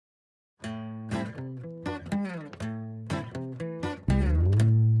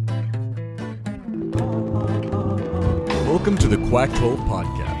Welcome to the Pac-12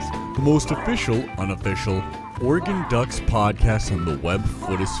 podcast, the most official, unofficial Oregon Ducks podcast on the web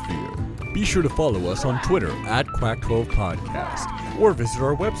footosphere. Be sure to follow us on Twitter at Pac-12 Podcast or visit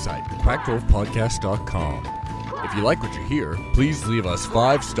our website, pac12podcast.com. If you like what you hear, please leave us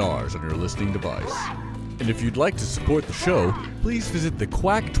 5 stars on your listening device. And if you'd like to support the show, please visit the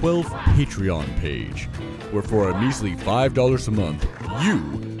Pac-12 Patreon page, where for a measly $5 a month, you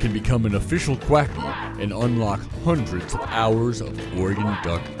can become an official Quacky and unlock hundreds of hours of Oregon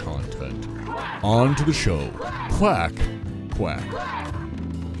Duck content. On to the show. Quack, quack.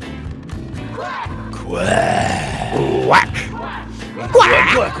 Quack. Quack.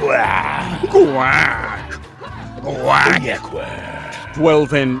 Quack. Quack. Quack. Quack. Yeah, quack. Well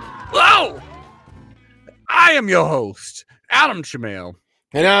then, hello! I am your host, Adam Chamail.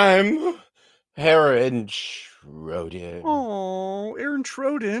 And I'm Aaron Schroden. Oh, Aaron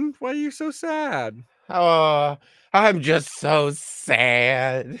Schroden, why are you so sad? I'm just so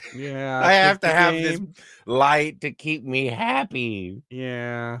sad. Yeah. I have to have this light to keep me happy.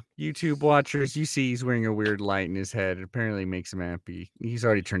 Yeah. YouTube watchers, you see he's wearing a weird light in his head. It apparently makes him happy. He's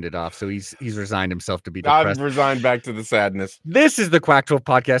already turned it off, so he's resigned himself to be depressed. I've resigned back to the sadness. This is the Pac-12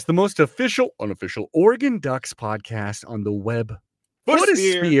 podcast, the most official, unofficial Oregon Ducks podcast on the web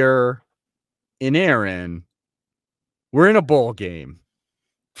footosphere. In Aaron, we're in a bowl game.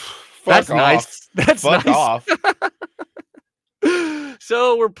 That's nice. That's Fuck nice. off.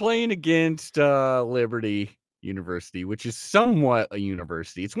 So we're playing against Liberty University, which is somewhat a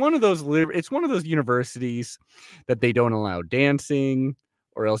university. It's one of those universities that they don't allow dancing,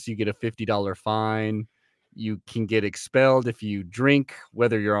 or else you get a $50 fine. You can get expelled if you drink,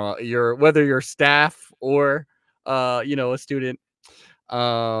 whether you're staff or a student.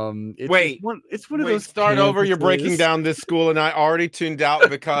 It's one of those. Start over. You're campuses. breaking down this school, and I already tuned out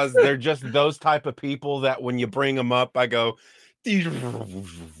because they're just those type of people that when you bring them up, I go.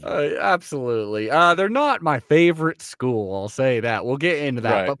 Absolutely. They're not my favorite school. I'll say that. We'll get into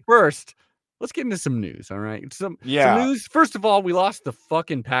that, but first, let's get into some news. All right, some news. First of all, we lost the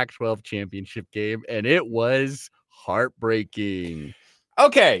fucking Pac-12 championship game, and it was heartbreaking.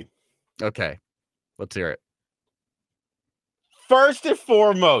 Okay, let's hear it. First and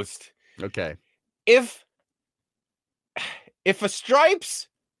foremost, okay, if a stripes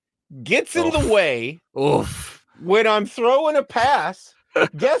gets in the way when I'm throwing a pass,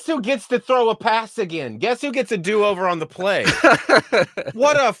 guess who gets to throw a pass again? Guess who gets a do-over on the play?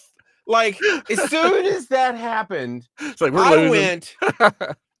 What a as soon as that happened, it's like I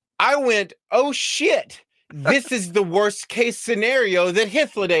went, oh shit. This is the worst case scenario that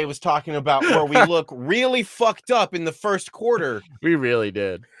Hythloday was talking about, where we look really fucked up in the first quarter. We really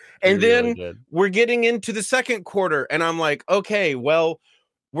did. And then we're getting into the second quarter, and I'm like, okay, well,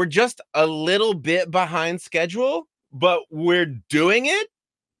 we're just a little bit behind schedule, but we're doing it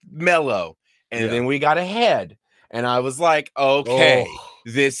mellow. And then we got ahead, and I was like, okay,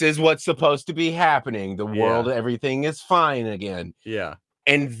 this is what's supposed to be happening. The world, everything is fine again. Yeah.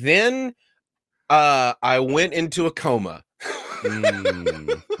 And then I went into a coma.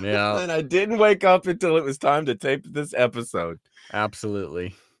 Yeah. And I didn't wake up until it was time to tape this episode.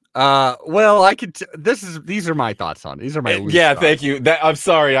 Absolutely. Well, I could. These are my thoughts on it. These are my thoughts. Thank you. I'm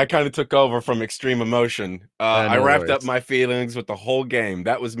sorry. I kind of took over from extreme emotion. I wrapped up my feelings with the whole game.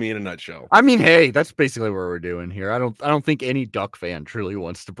 That was me in a nutshell. I mean, hey, that's basically what we're doing here. I don't think any Duck fan truly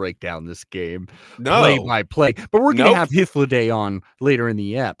wants to break down this game play by play. But we're gonna have Hythloday on later in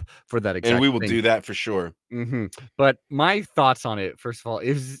the ep for that exact. And we will thing. do that for sure. Mm-hmm. But my thoughts on it, first of all,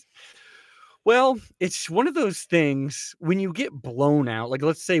 is. Well, it's one of those things when you get blown out, like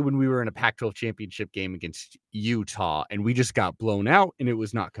let's say when we were in a Pac-12 championship game against Utah and we just got blown out and it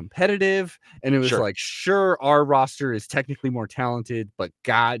was not competitive. And it was sure, our roster is technically more talented, but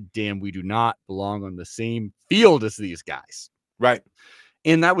goddamn, we do not belong on the same field as these guys. Right.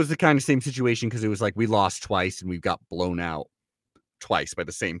 And that was the kind of same situation because it was like we lost twice and we got blown out twice by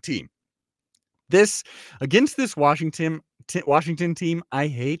the same team. Against this Washington team, I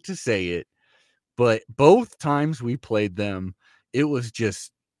hate to say it, but both times we played them, it was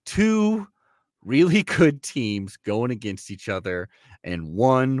just two really good teams going against each other, and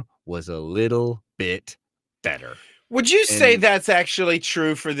one was a little bit better. Would you say that's actually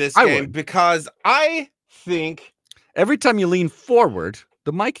true for this game? Because I think every time you lean forward,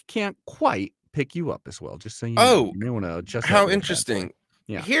 the mic can't quite pick you up as well. Just so you know. You may want to adjust. How interesting.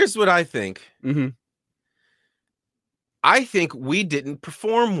 Yeah. Here's what I think. Mm-hmm. I think we didn't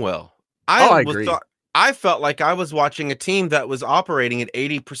perform well. I agree. I felt like I was watching a team that was operating at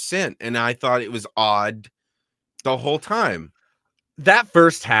 80%, and I thought it was odd the whole time. That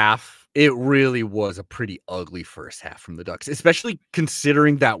first half, It really was a pretty ugly first half from the Ducks, especially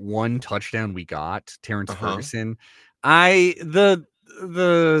considering that one touchdown we got, Terrence Ferguson. The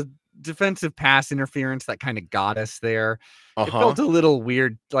defensive pass interference that kind of got us there. It felt a little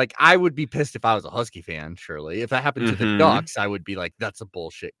weird. Like, I would be pissed if I was a Husky fan, surely. If that happened to the Ducks, I would be like, that's a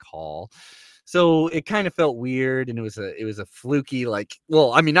bullshit call. So it kind of felt weird, and it was a fluky, like,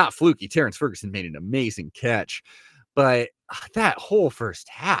 well, I mean, not fluky. Terrence Ferguson made an amazing catch, but that whole first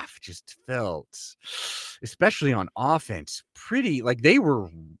half just felt, especially on offense, pretty like they were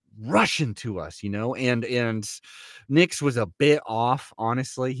rushing to us, and Nix was a bit off,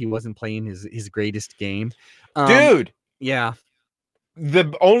 honestly. He wasn't playing his greatest game. Dude. Yeah.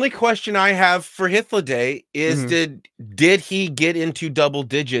 The only question I have for Hythloday is did he get into double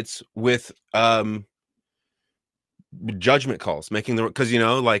digits with judgment calls, making the because you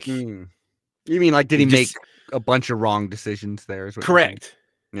mean like did he make a bunch of wrong decisions there? Is what correct?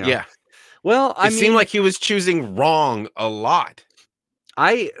 Yeah. Well, it seemed like he was choosing wrong a lot.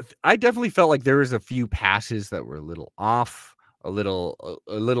 I definitely felt like there was a few passes that were a little off, a little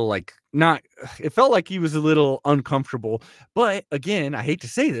like not. It felt like he was a little uncomfortable. But again, I hate to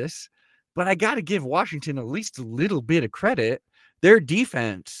say this, but I got to give Washington at least a little bit of credit. Their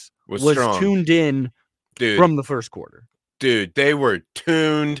defense was tuned in from the first quarter. Dude, they were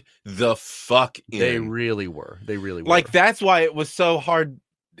tuned the fuck in. They really were. Like, that's why it was so hard.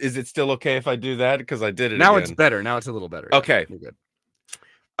 Is it still okay if I do that? Because I did it now again. It's better. Now it's a little better. Okay. You're good.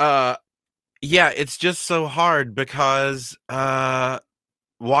 Yeah, it's just so hard because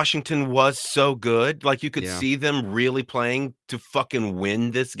Washington was so good. Like, you could see them really playing to fucking win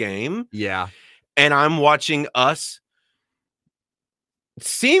this game. Yeah. And I'm watching us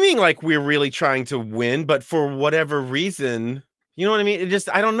seeming like we're really trying to win, but for whatever reason, you know what I mean? It just,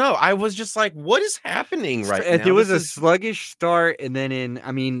 I don't know. I was just like, what is happening right now? It was a sluggish start. And then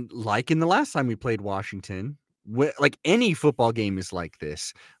like in the last time we played Washington, like any football game is like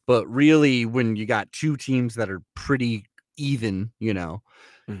this, but really when you got two teams that are pretty even,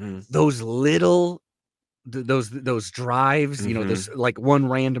 those little those drives, there's like one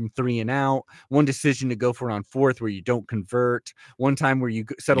random 3 and out, one decision to go for it on fourth where you don't convert, one time where you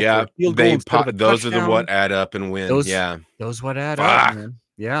settle for a field goal instead of a those touchdown. Are the what add up and win. Those what add up, man.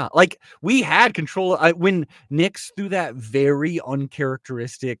 Yeah, like we had control. When Nix threw that very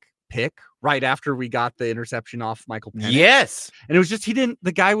uncharacteristic pick right after we got the interception off Michael Penix. Yes, and it was just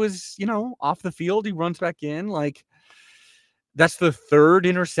the guy was off the field. He runs back in like. That's the third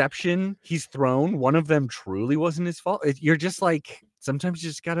interception he's thrown. One of them truly wasn't his fault. You're just like, sometimes you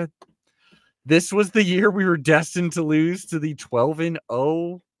just gotta. This was the year we were destined to lose to the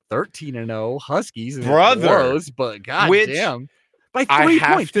 12-0, 13-0 Huskies. Brother, but goddamn, by 3 points.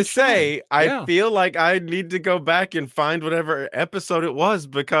 I have to say, I feel like I need to go back and find whatever episode it was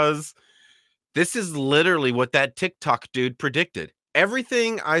because this is literally what that TikTok dude predicted.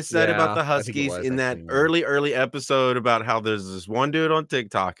 Everything I said about the Huskies in that early episode about how there's this one dude on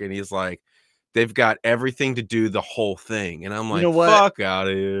TikTok and he's like, they've got everything to do the whole thing. And I'm like, fuck out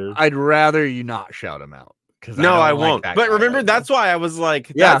of here. I'd rather you not shout him out. No, I won't. But remember, that's why I was like,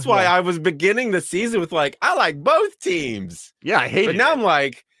 that's why I was beginning the season with like, I like both teams. Yeah, I hate it. But now I'm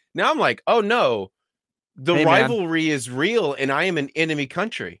like, oh no, the rivalry is real and I am an enemy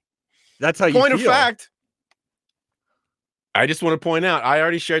country. That's how you feel. Point of fact. I just want to point out, I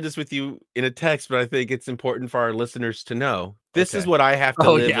already shared this with you in a text, but I think it's important for our listeners to know. This is what I have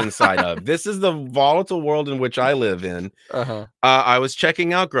to live inside of. This is the volatile world in which I live in. I was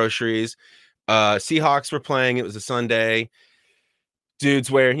checking out groceries. Seahawks were playing. It was a Sunday. Dude's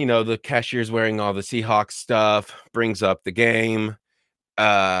wearing, the cashier's wearing all the Seahawks stuff, brings up the game.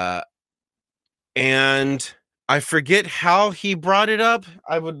 And I forget how he brought it up.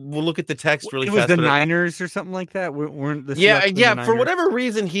 We'll look at the text really fast. It was the Niners or something like that. Weren't the yeah. For whatever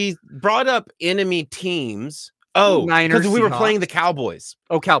reason, he brought up enemy teams. Oh, because we were playing the Cowboys.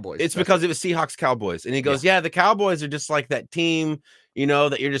 Oh, Cowboys. It's because it was Seahawks Cowboys, and he goes, "Yeah, the Cowboys are just like that team,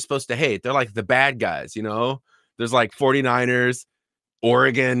 that you're just supposed to hate. They're like the bad guys, There's like 49ers,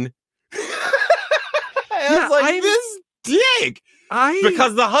 Oregon." I was like, this dick.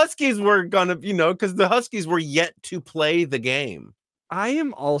 Because the Huskies were gonna, because the Huskies were yet to play the game. I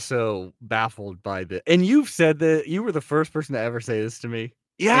am also baffled by this. And you've said that you were the first person to ever say this to me.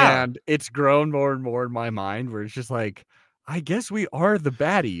 Yeah. And it's grown more and more in my mind where it's just like, I guess we are the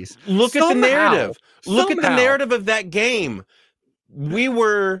baddies. Look at the narrative. Look at the narrative of that game. We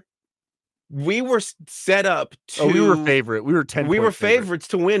were set up to. We were favorite. We were 10. We were favorites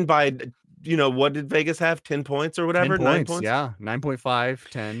to win by. What did Vegas have? 10 points or whatever? 10 points, 9 points? Yeah, 9.5,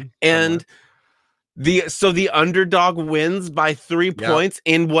 10. And So the underdog wins by 3 points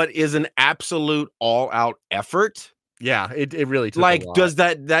in what is an absolute all-out effort. Yeah, it really took like a lot. does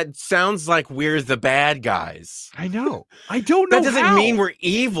that sounds like we're the bad guys. I know. I don't know. That doesn't mean we're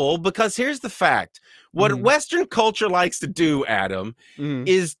evil, because here's the fact. What Western culture likes to do, Adam,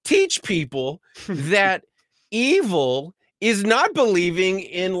 is teach people that evil is not believing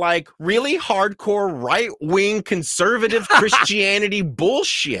in like really hardcore right-wing conservative Christianity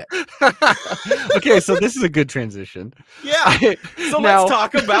bullshit. Okay, so this is a good transition. Yeah. So let's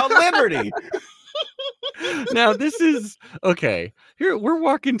talk about liberty. Now this is okay. Here we're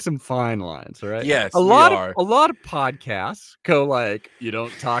walking some fine lines, all right? Yes, a lot of podcasts go like, you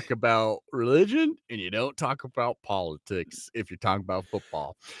don't talk about religion and you don't talk about politics if you're talking about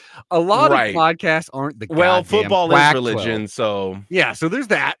football. A lot of podcasts aren't the football is Pac-12. religion, so yeah. So there's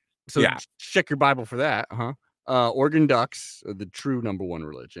that. So check your Bible for that, huh? Oregon Ducks are the true number one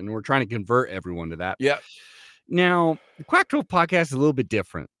religion. We're trying to convert everyone to that. Yeah. Now, the Quack-12 podcast is a little bit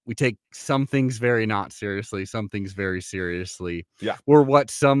different. We take some things very not seriously, some things very seriously. Yeah. Or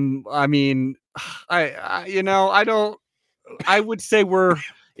what some, I mean, I would say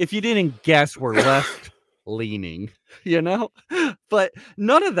if you didn't guess, we're left leaning, but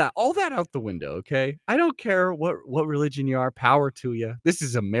none of that, all that out the window. Okay. I don't care what religion you are. Power to you. This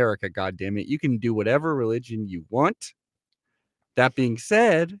is America. God damn it. You can do whatever religion you want. That being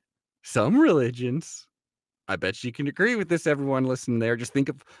said, some religions, I bet you can agree with this, everyone listening there. Just think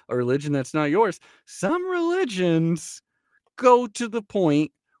of a religion that's not yours. Some religions go to the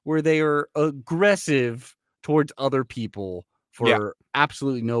point where they are aggressive towards other people for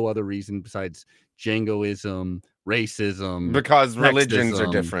absolutely no other reason besides jingoism, racism. Because religions sexism.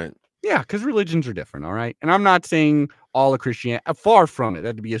 are different. Yeah, because religions are different, all right? And I'm not saying all of Christianity. Far from it.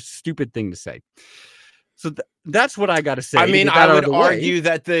 That'd be a stupid thing to say. So that's what I got to say. I mean, I would argue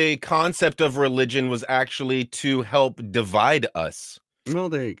that the concept of religion was actually to help divide us. Well,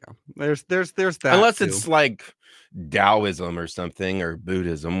 there you go. There's that. Unless it's like Taoism or something, or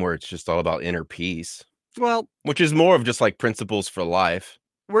Buddhism, where it's just all about inner peace. Well, which is more of just like principles for life.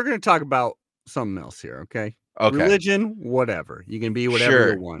 We're going to talk about something else here, okay? Okay. Religion, whatever. You can be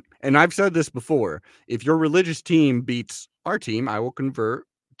whatever you want. And I've said this before. If your religious team beats our team, I will convert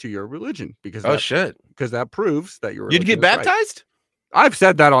to your religion because because that proves that you'd get baptized. Right. I've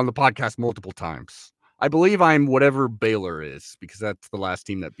said that on the podcast multiple times. I believe I'm whatever Baylor is because that's the last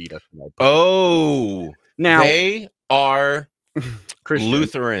team that beat us. Oh, now they are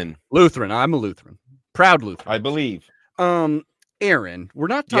Lutheran. I'm a Lutheran, proud Lutheran, I believe. Aaron, we're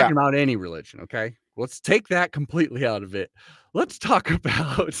not talking about any religion, okay? Let's take that completely out of it. Let's talk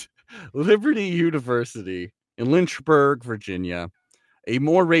about Liberty University in Lynchburg, Virginia. A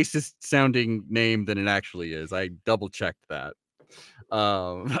more racist sounding name than it actually is. I double checked that.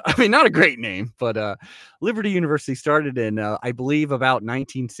 I mean, not a great name, but Liberty University started in, I believe, about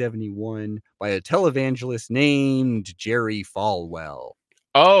 1971 by a televangelist named Jerry Falwell.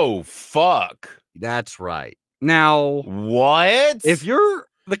 Oh, fuck. That's right. Now, what? If you're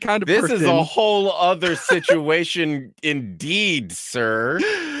the kind of this person... is a whole other situation indeed, sir.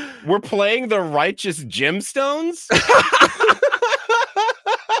 We're playing the righteous gemstones?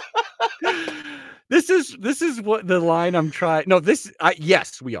 This is what the line I'm trying. No,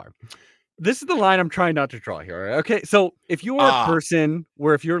 yes, we are. This is the line I'm trying not to draw here. Okay, so if you are a person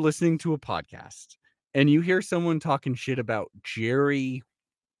where if you're listening to a podcast and you hear someone talking shit about Jerry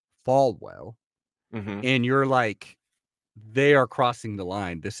Falwell, and you're like, they are crossing the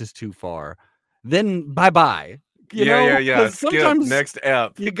line. This is too far. Then bye. Yeah. Sometimes next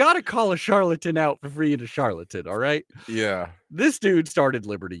app. You got to call a charlatan out for free to charlatan. All right. Yeah. This dude started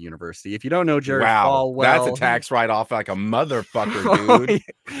Liberty University. If you don't know Jerry Falwell, that's a tax write-off like a motherfucker, dude.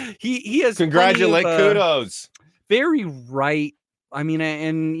 He has kudos. Very right. I mean,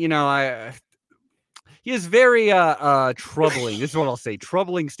 and he has very troubling. This is what I'll say.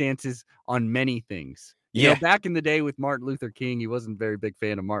 Troubling stances on many things. You know, back in the day with Martin Luther King, he wasn't a very big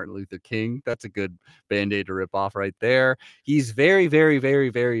fan of Martin Luther King. That's a good Band-Aid to rip off right there. He's very, very, very,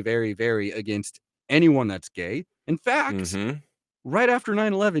 very, very, very against anyone that's gay. In fact, right after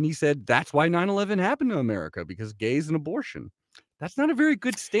 9/11, he said that's why 9/11 happened to America, because gays and abortion. That's not a very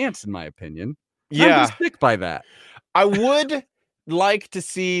good stance, in my opinion. I'm stick by that. I would like to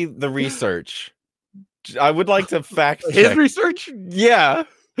see the research. I would like to fact check. His research? Yeah.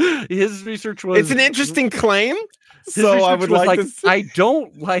 His research was... It's an interesting claim. So I would like to see... I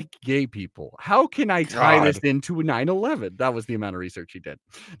don't like gay people. How can I tie this into 9/11? That was the amount of research he did.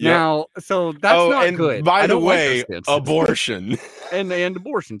 Yep. Now, so that's not good. By the way, abortion. and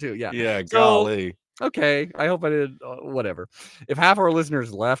abortion too, yeah. Yeah, golly. Okay, I hope I did. Whatever. If half our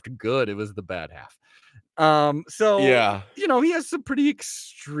listeners left, good. It was the bad half. So Yeah. he has some pretty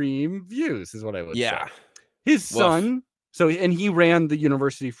extreme views, is what I would say. Yeah. His Woof. son. And he ran the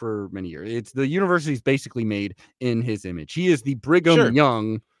university for many years. The university is basically made in his image. He is the Brigham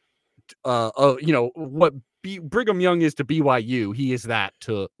Young. What Brigham Young is to BYU, he is that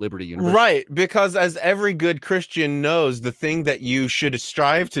to Liberty University. Right, because as every good Christian knows, the thing that you should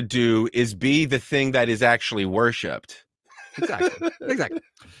strive to do is be the thing that is actually worshipped. Exactly.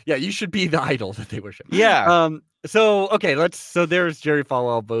 Yeah, you should be the idol that they worship. Yeah. So there's Jerry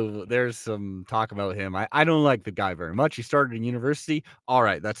Falwell. There's some talk about him. I don't like the guy very much. He started in university. All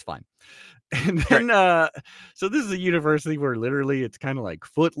right, that's fine. And then, so this is a university where literally it's kind of like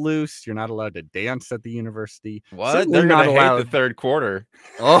Footloose. You're not allowed to dance at the university. What? Certainly They're not gonna allowed. hate the third quarter.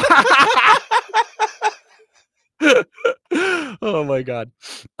 Oh. Oh my God.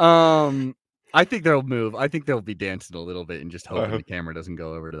 I think they'll move. I think they'll be dancing a little bit and just hoping the camera doesn't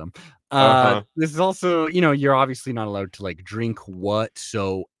go over to them. This is also, you're obviously not allowed to like drink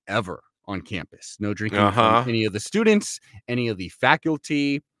whatsoever on campus. No drinking from any of the students, any of the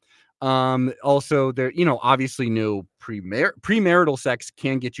faculty. Also there, obviously no premarital sex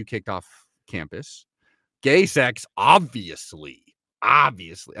can get you kicked off campus. Gay sex, obviously. I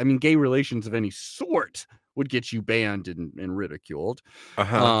mean, gay relations of any sort would get you banned and ridiculed.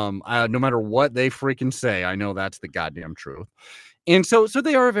 No matter what they freaking say, I know that's the goddamn truth. And so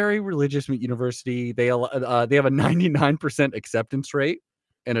they are a very religious university. They have a 99% acceptance rate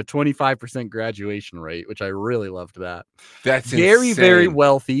and a 25% graduation rate, which I really loved that. That's very, insane. very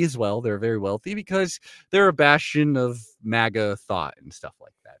wealthy as well. They're very wealthy because they're a bastion of MAGA thought and stuff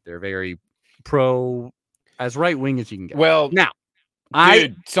like that. They're very pro, as right wing as you can get. Well, now,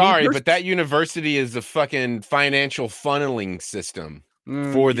 dude, sorry, but that university is a fucking financial funneling system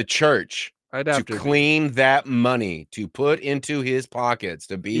for the church to clean that money to put into his pockets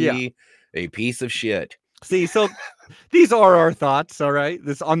to be a piece of shit. See, so these are our thoughts, all right?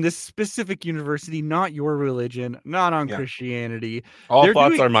 On this specific university, not your religion, not on Christianity. All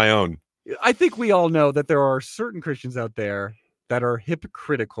thoughts are my own. I think we all know that there are certain Christians out there that are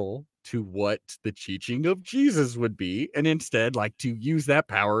hypocritical to what the teaching of Jesus would be, and instead like to use that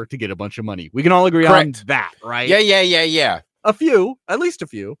power to get a bunch of money. We can all agree on that, right? Yeah. At least a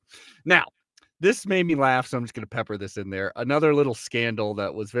few. Now, this made me laugh, so I'm just going to pepper this in there. Another little scandal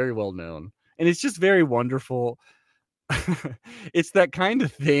that was very well known, and it's just very wonderful. It's that kind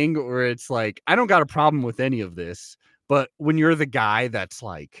of thing where it's like, I don't got a problem with any of this, but when you're the guy that's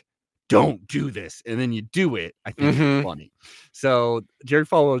like, don't do this, and then you do it, I think it's funny. So Jerry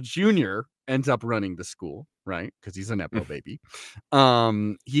Falwell Jr. ends up running the school, right? Because he's a Nepo baby.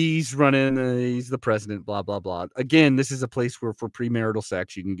 He's running, he's the president, blah, blah, blah. Again, this is a place where for premarital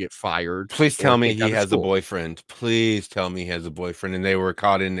sex, you can get fired. Please tell me he has a boyfriend. Please tell me he has a boyfriend and they were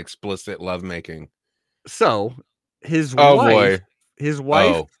caught in explicit lovemaking. So his wife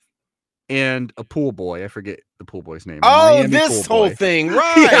and a pool boy. I forget the pool boy's name. This whole thing,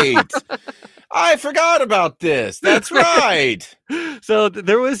 right? I forgot about this. That's right. So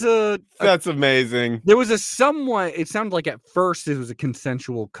there was that's amazing. There was it sounded like at first it was a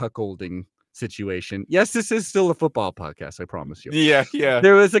consensual cuckolding situation. Yes, this is still a football podcast, I promise you. Yeah.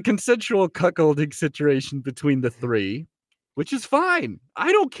 There was a consensual cuckolding situation between the three, which is fine.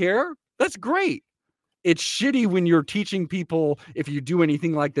 I don't care. That's great. It's shitty when you're teaching people, if you do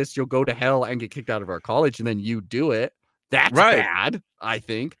anything like this, you'll go to hell and get kicked out of our college, and then you do it. That's bad, I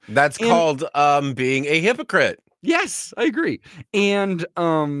think. That's called being a hypocrite. Yes, I agree. And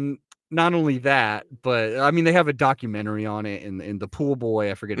not only that, but I mean, they have a documentary on it, and the pool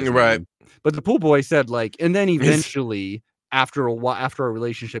boy, I forget his name, but the pool boy said and then eventually, after a while, after a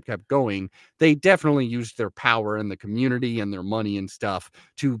relationship kept going, they definitely used their power in the community and their money and stuff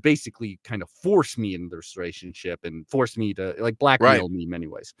to basically kind of force me in this relationship and force me to like blackmail me in many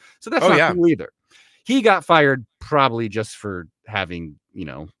ways. So that's not cool either. He got fired probably just for having,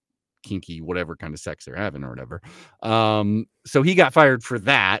 kinky, whatever kind of sex they're having or whatever. So he got fired for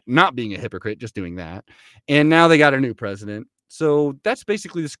that, not being a hypocrite, just doing that. And now they got a new president. So that's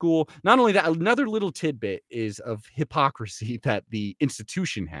basically the school. Not only that, another little tidbit is of hypocrisy that the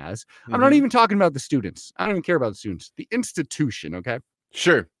institution has. I'm not even talking about the students. I don't even care about the students. The institution, okay?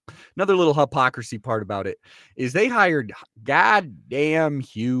 Sure. Another little hypocrisy part about it is they hired goddamn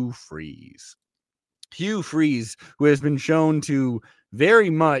Hugh Freeze. Hugh Freeze, who has been shown to very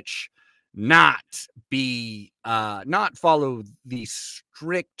much not follow the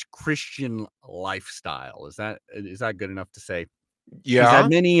strict Christian lifestyle. Is that good enough to say? Yeah.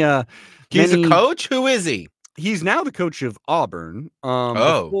 He's had he's a coach. Who is he? He's now the coach of Auburn.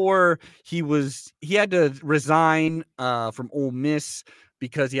 Oh. Before he had to resign from Ole Miss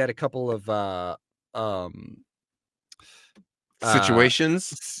because he had a couple of Situations?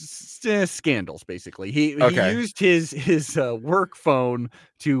 Scandals. Basically, he Okay. used his work phone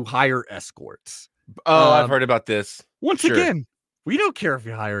to hire escorts. Oh, I've heard about this. Once Sure. again, we don't care if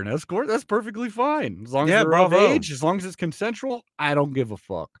you hire an escort. That's perfectly fine. As long as Yeah, they're of bravo. age, as long as it's consensual, I don't give a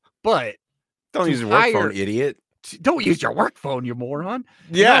fuck. But Don't to use your work phone, hire- idiot. don't use your work phone, you moron.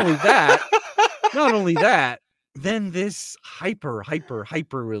 Yeah. Not only that, then this hyper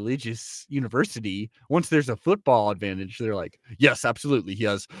religious university, once there's a football advantage, they're like, yes, absolutely. He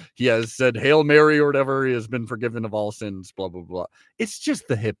has said Hail Mary or whatever. He has been forgiven of all sins, blah, blah, blah. It's just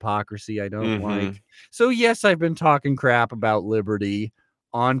the hypocrisy I don't like. So yes, I've been talking crap about liberty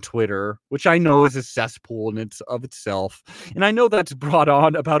on Twitter, which I know is a cesspool in of itself. And I know that's brought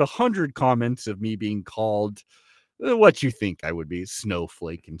on about 100 comments of me being called what you think I would be,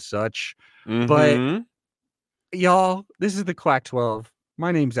 snowflake and such. But y'all, this is the Quack 12.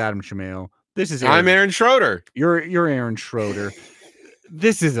 My name's Adam Shamail. This is I'm Aaron Schroeder. You're Aaron Schroeder.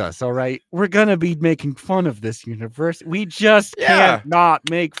 This is us, all right? We're gonna be making fun of this university. We just can't not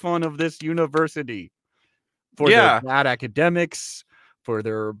make fun of this university for their bad academics, for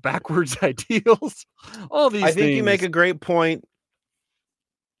their backwards ideals, all these things. I think you make a great point.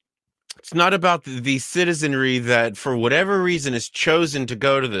 It's not about the citizenry that, for whatever reason, is chosen to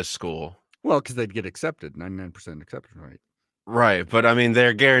go to this school. Well, because they'd get accepted, 99% acceptance rate. Right, but I mean,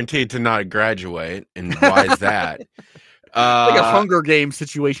 they're guaranteed to not graduate, and why is that? Like a Hunger Games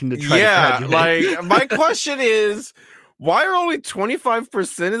situation to try to graduate. Like, my question is, why are only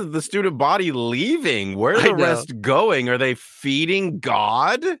 25% of the student body leaving? Where are the rest going? Are they feeding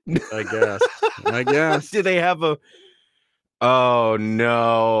God? I guess. Do they have a... Oh,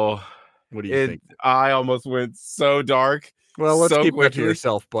 no. What do you think? I almost went so dark. Well, let's keep that to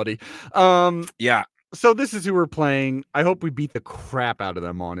yourself, buddy. Yeah. So this is who we're playing. I hope we beat the crap out of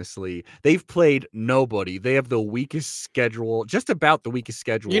them, honestly. They've played nobody. They have the weakest schedule, just about the weakest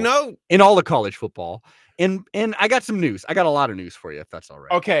schedule, in all of college football. And I got some news. I got a lot of news for you, if that's all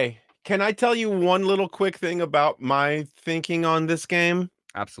right. Okay. Can I tell you one little quick thing about my thinking on this game?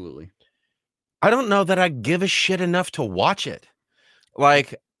 Absolutely. I don't know that I give a shit enough to watch it.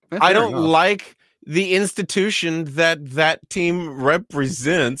 Like, I don't like the institution that team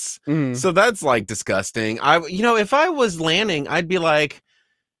represents. So that's like disgusting. If I was Lanning, I'd be like,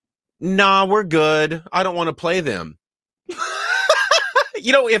 nah, we're good. I don't want to play them.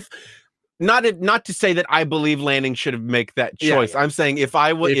 If not to say that I believe Lanning should have made that choice. I'm saying if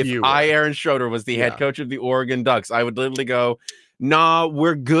Aaron Schroeder was the head coach of the Oregon Ducks, I would literally go, nah,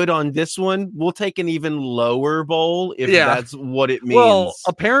 we're good on this one. We'll take an even lower bowl if that's what it means. Well,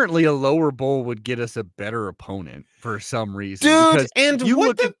 apparently a lower bowl would get us a better opponent for some reason. Dude, because and you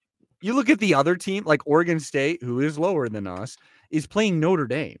look at the other team, like Oregon State, who is lower than us, is playing Notre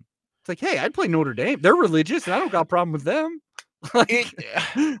Dame. It's like, hey, I'd play Notre Dame. They're religious, and I don't got a problem with them.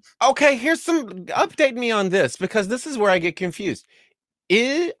 Okay, here's some update me on this, because this is where I get confused.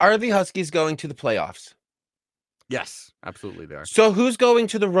 Are the Huskies going to the playoffs? Yes, absolutely they are. So who's going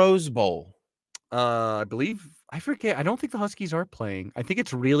to the Rose Bowl? I believe, I forget. I don't think the Huskies are playing. I think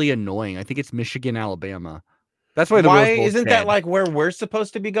it's really annoying. I think it's Michigan, Alabama. That's why the Rose Bowl's isn't dead. that like where we're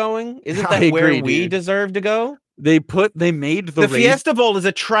supposed to be going? Isn't that where we deserve to go? They made the Fiesta Bowl is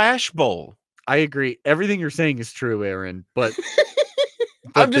a trash bowl. I agree. Everything you're saying is true, Aaron, but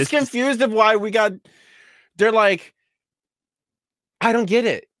I'm just confused of why they're like, I don't get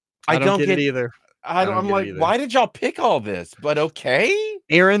it. I don't get it either. I'm like, why did y'all pick all this? But okay.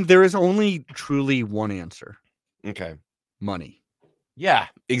 Aaron, there is only truly one answer. Okay. Money. Yeah,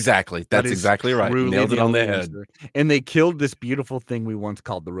 exactly. That's exactly right. Nailed it on the head. And they killed this beautiful thing we once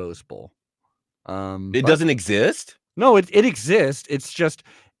called the Rose Bowl. It doesn't exist? No, it exists. It's just,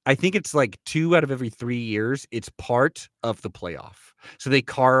 I think it's like 2 out of every 3 years. It's part of the playoff. So they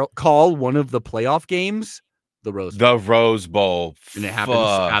call one of the playoff games the Rose Bowl. The Rose Bowl. And it happens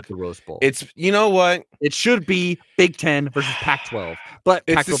at the Rose Bowl. It's, you know what? It should be Big Ten versus Pac-12. But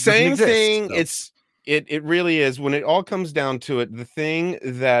it's Pac-12 the same thing. So. It really is. When it all comes down to it, the thing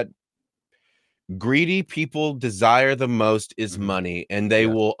that greedy people desire the most is money. And they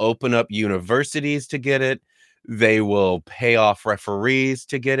will open up universities to get it. They will pay off referees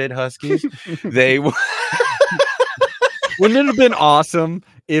to get it, Huskies. They will. Wouldn't it have been awesome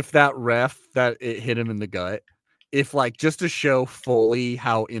if that ref that it hit him in the gut, if like just to show fully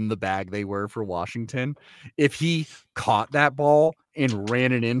how in the bag they were for Washington, if he caught that ball and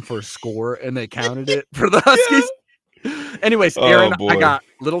ran it in for a score and they counted it for the Huskies? Anyways, Aaron, I got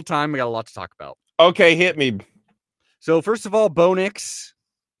little time. We got a lot to talk about. Okay, hit me. So first of all, Bo Nix,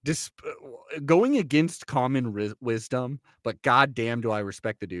 going against common wisdom, but goddamn, do I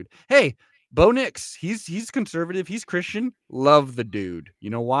respect the dude. Hey, Bo Nix, he's conservative, he's Christian. Love the dude. You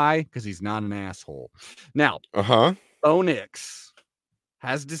know why? Because he's not an asshole. Now, Bo Nix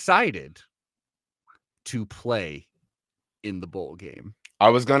has decided to play in the bowl game. I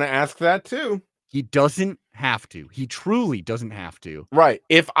was going to ask that too. He doesn't have to. He truly doesn't have to. Right.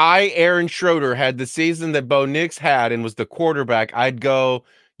 If Aaron Schroeder, had the season that Bo Nix had and was the quarterback, I'd go,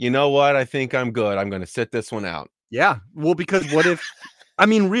 you know what? I think I'm good. I'm going to sit this one out. Yeah. Well, because what if, I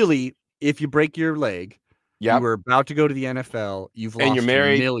mean, really, if you break your leg, you were about to go to the NFL, you've lost you're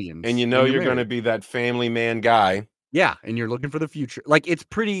married, millions. and you know you're going to be that family man guy. Yeah, and you're looking for the future. Like,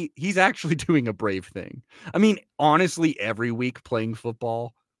 he's actually doing a brave thing. I mean, honestly, every week playing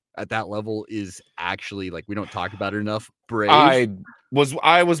football at that level is actually, like, we don't talk about it enough, brave. I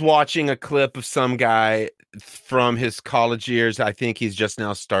was watching a clip of some guy from his college years. I think he's just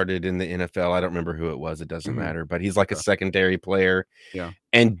now started in the NFL. I don't remember who it was. It doesn't matter, but he's like a secondary player. Yeah.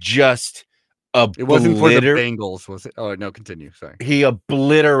 And just it wasn't for the Bengals, was it? Oh, no, continue. Sorry. He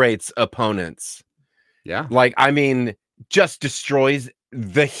obliterates opponents. Yeah. Like, I mean, just destroys.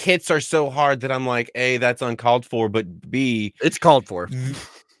 The hits are so hard that I'm like, A, that's uncalled for, but B, it's called for.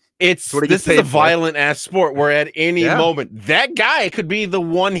 This is a violent ass sport where at any moment that guy could be the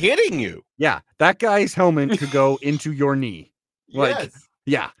one hitting you. Yeah, that guy's helmet could go into your knee. Like,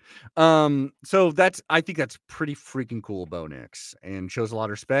 yeah. So I think that's pretty freaking cool, Bo Nix, and shows a lot of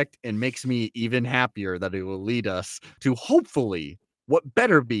respect and makes me even happier that it will lead us to hopefully what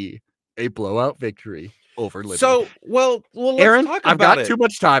better be a blowout victory over Liberty. So, well, let's Aaron, talk I've about got too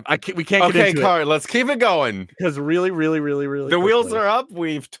much time. We can't get into it. Let's keep it going. Because really the wheels are up.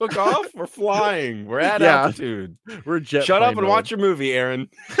 We've took off. We're flying. We're at altitude. We're jet. Shut up and watch your movie, Aaron.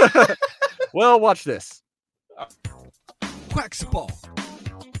 Well, watch this. Quacksball.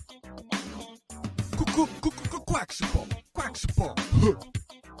 Quacksball. Quacksball.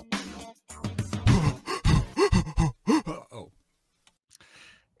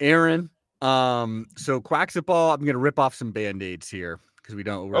 Aaron, so Quacksball, I'm gonna rip off some band-aids here because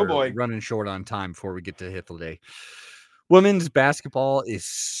we're running short on time before we get to Hythloday. Women's basketball is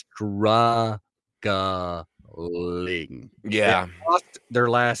struggling. Yeah. They lost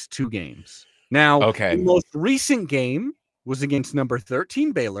their last 2 games. Now, the most recent game was against number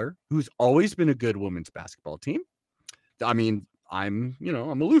 13 Baylor, who's always been a good women's basketball team. I mean, I'm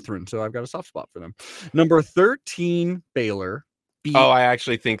a Lutheran, so I've got a soft spot for them. Number 13 Baylor. I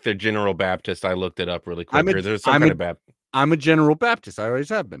actually think they're General Baptist. I looked it up really quick. There's some kind of Baptist. I'm a General Baptist. I always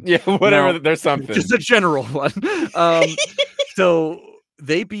have been. Yeah, whatever. There's something. Just a general one. So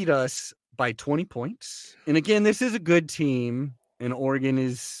they beat us by 20 points. And again, this is a good team, and Oregon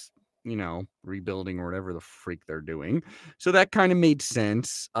is, rebuilding or whatever the freak they're doing. So that kind of made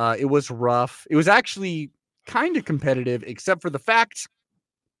sense. It was rough. It was actually kind of competitive, except for the fact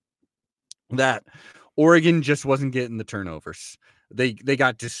that Oregon just wasn't getting the turnovers. They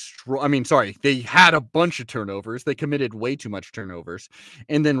got destroyed. I mean, sorry, they had a bunch of turnovers. They committed way too much turnovers.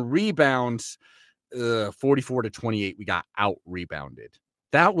 And then rebounds, 44-28, we got out rebounded.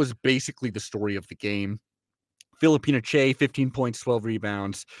 That was basically the story of the game. Filipina Che, 15 points, 12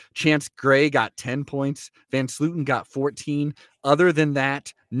 rebounds. Chance Gray got 10 points. Van Sluten got 14. Other than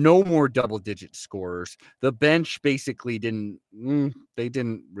that, no more double-digit scorers. The bench basically didn't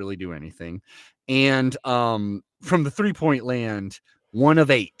really do anything. And from the three-point land, 1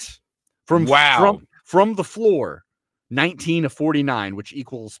 of 8. From the floor, 19 of 49, which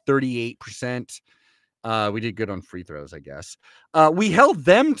equals 38%. We did good on free throws, I guess. We held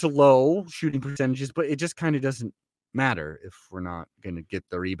them to low shooting percentages, but it just kind of doesn't matter if we're not going to get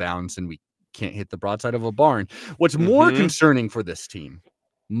the rebounds and we can't hit the broadside of a barn. What's more concerning for this team,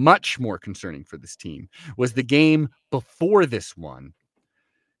 much more concerning for this team, was the game before this one.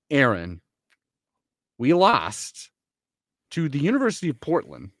 Aaron, we lost to the University of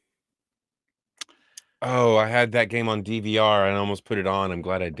Portland. Oh, I had that game on DVR and I almost put it on. I'm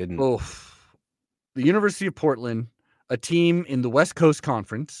glad I didn't. Oh, the University of Portland, a team in the West Coast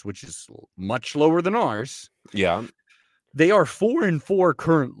Conference, which is much lower than ours. Yeah. They are 4-4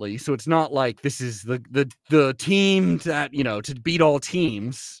 currently, so it's not like this is the team that, to beat all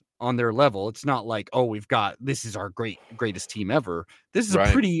teams on their level. It's not like, this is our greatest team ever. This is a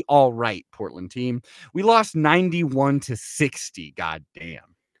pretty all right Portland team. We lost 91-60. Goddamn.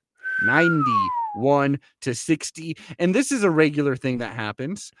 91-60. And this is a regular thing that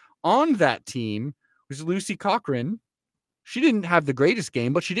happens. On that team was Lucy Cochran. She didn't have the greatest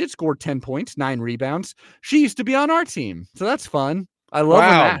game, but she did score 10 points, 9 rebounds. She used to be on our team, so that's fun. I love when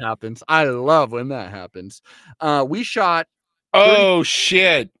Wow. that happens. I love when that happens. We shot. Oh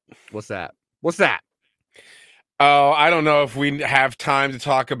shit. What's that? What's that? Oh, I don't know if we have time to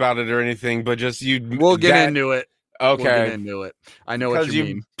talk about it or anything, but just We'll get into it. Okay. We'll get into it. I know what you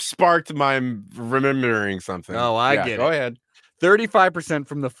mean. Sparked my remembering something. Oh, I get go it. ahead. 35%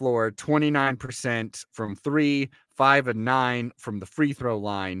 from the floor, 29% from 3, 5 and 9 from the free throw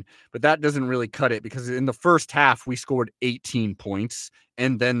line. But that doesn't really cut it because in the first half, we scored 18 points.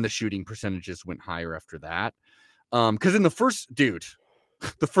 And then the shooting percentages went higher after that. Because in the first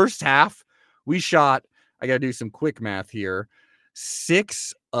half, we shot, I got to do some quick math here,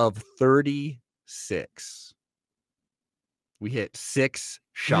 6 of 36. We hit 6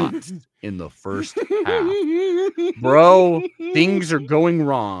 shots in the first half. Bro, things are going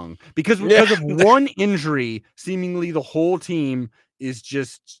wrong because of one injury, seemingly the whole team is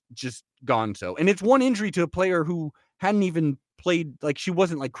just gone so. And it's one injury to a player who hadn't even played, like she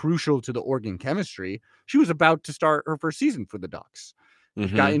wasn't like crucial to the Oregon chemistry. She was about to start her first season for the Ducks.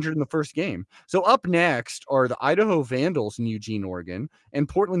 Got injured in the first game. So up next are the Idaho Vandals in Eugene, Oregon, and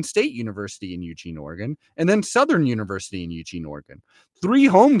Portland State University in Eugene, Oregon, and then Southern University in Eugene, Oregon. 3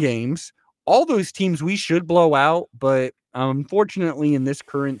 home games. All those teams we should blow out, but unfortunately in this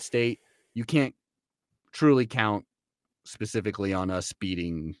current state, you can't truly count specifically on us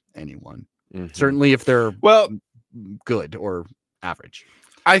beating anyone. Certainly if they're good or average.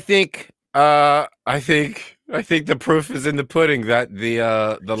 I think the proof is in the pudding that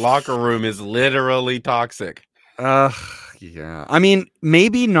the locker room is literally toxic. Yeah. I mean,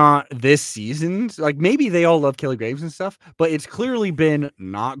 maybe not this season. Like maybe they all love Kelly Graves and stuff, but it's clearly been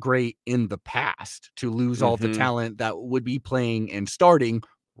not great in the past to lose all the talent that would be playing and starting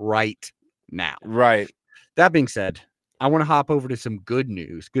right now. Right. That being said, I want to hop over to some good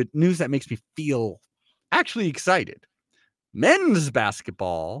news that makes me feel actually excited. Men's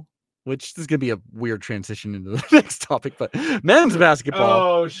basketball, which is going to be a weird transition into the next topic, but men's basketball.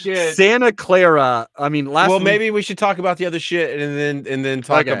 Oh shit. Santa Clara. I mean, maybe we should talk about the other shit and then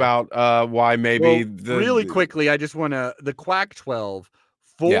talk about why maybe really quickly. I just want to, the Pac-12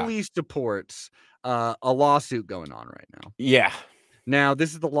 fully supports a lawsuit going on right now. Yeah. Now,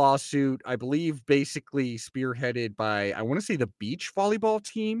 this is the lawsuit, I believe, basically spearheaded by, I want to say the beach volleyball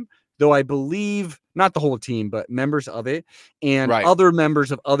team, though I believe not the whole team, but members of it and other members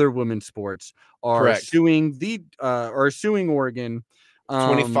of other women's sports are suing Oregon.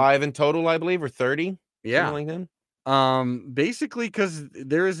 25 in total, I believe, or 30. Yeah. Like that. Basically because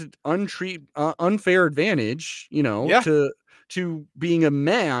there is an unfair advantage, to being a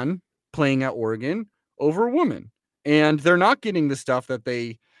man playing at Oregon over a woman. And they're not getting the stuff that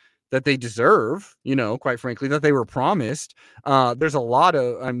they deserve, quite frankly, that they were promised. There's a lot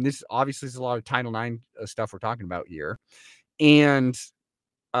of, this obviously is a lot of Title IX stuff we're talking about here. And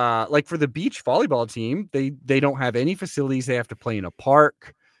like for the beach volleyball team, they don't have any facilities. They have to play in a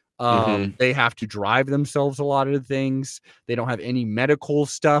park. They have to drive themselves a lot of the things. They don't have any medical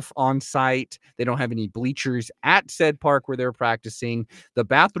stuff on site. They don't have any bleachers at said park where they're practicing. The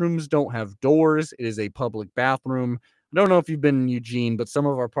bathrooms don't have doors. It is a public bathroom. I don't know if you've been in Eugene, but some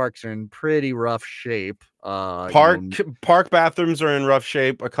of our parks are in pretty rough shape. Park bathrooms are in rough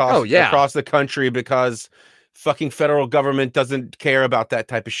shape across the country because fucking federal government doesn't care about that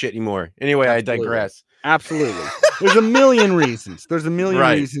type of shit anymore. Anyway, Absolutely. I digress. Absolutely. There's a million reasons.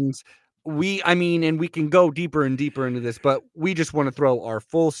 Reasons. And we can go deeper and deeper into this, but we just want to throw our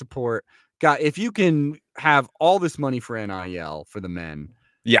full support. God, if you can have all this money for NIL for the men.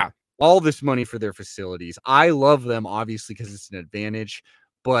 Yeah. All this money for their facilities. I love them, obviously, because it's an advantage,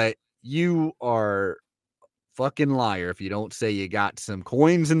 but you are fucking liar if you don't say you got some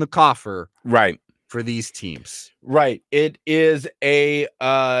coins in the coffer. Right. For these teams. Right. It is a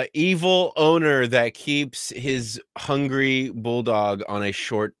evil owner that keeps his hungry bulldog on a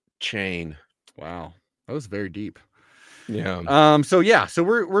short chain. Wow. That was very deep. Yeah. So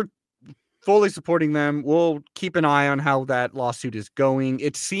we're fully supporting them. We'll keep an eye on how that lawsuit is going.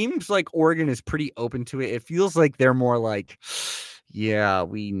 It seems like Oregon is pretty open to it. It feels like they're more like, yeah,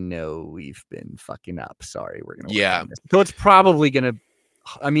 we know we've been fucking up. Sorry, we're gonna So it's probably gonna.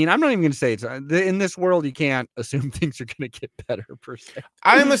 I'm not even going to say it's in this world. You can't assume things are going to get better per se.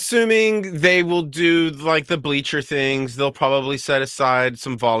 I'm assuming they will do like the bleacher things. They'll probably set aside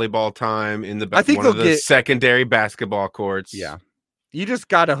some volleyball time in the secondary basketball courts. Yeah. You just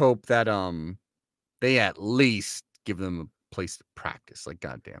got to hope that they at least give them a place to practice. Like,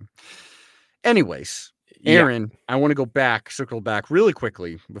 goddamn. Anyways, Aaron, I want to circle back really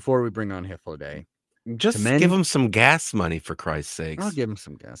quickly before we bring on Hythloday. Just give him some gas money for Christ's sakes. I'll give him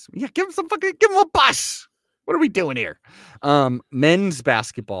some gas. Yeah, give him a bus. What are we doing here? Men's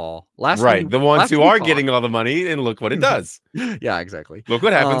basketball. Right. The ones who are talked- getting all the money, and look what it does. Yeah, exactly. Look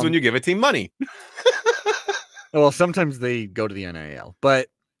what happens when you give a team money. Well, sometimes they go to the NIL, but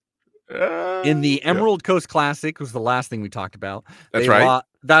in the Emerald Coast Classic was the last thing we talked about. That's right.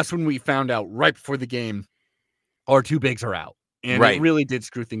 That's when we found out right before the game our two bigs are out. And Right. it really did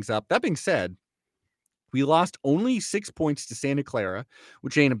screw things up. That being said, we lost only 6 points to Santa Clara,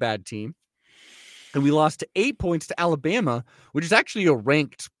 which ain't a bad team. And we lost to 8 points to Alabama, which is actually a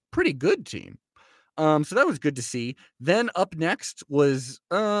ranked pretty good team. So that was good to see. Then up next was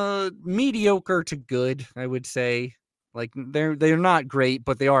mediocre to good, I would say. Like they're not great,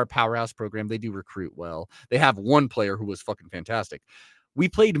 but they are a powerhouse program. They do recruit well. They have one player who was fucking fantastic. We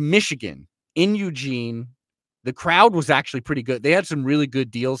played Michigan in Eugene. The crowd was actually pretty good. They had some really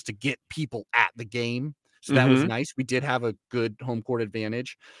good deals to get people at the game. So that was nice. We did have a good home court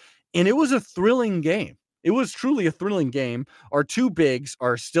advantage. And it was a thrilling game. It was truly a thrilling game. Our two bigs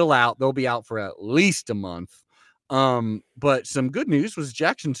are still out. They'll be out for at least a month. But some good news was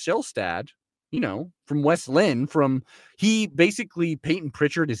Jackson Shelstad, from West Lynn, Peyton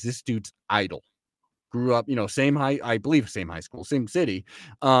Pritchard is this dude's idol. Grew up, same high school, same city.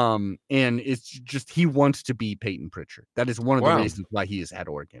 And it's just, he wants to be Peyton Pritchard. That is one of the reasons why he is at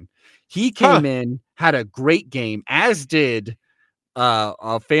Oregon. He came in, had a great game, as did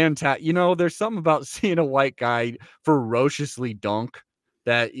a fantastic, there's something about seeing a white guy ferociously dunk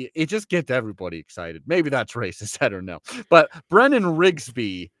that it just gets everybody excited. Maybe that's racist, I don't know. But Brennan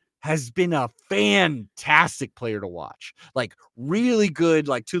Rigsby has been a fantastic player to watch. Like really good,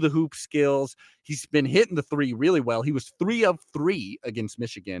 like to the hoop skills. He's been hitting the three really well. He was 3 of 3 against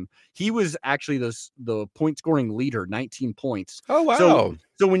Michigan. He was actually the point scoring leader, 19 points. Oh, wow.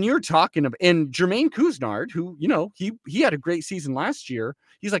 So when you're talking about, and Jermaine Couisnard, who, he had a great season last year.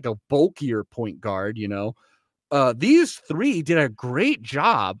 He's like a bulkier point guard, these three did a great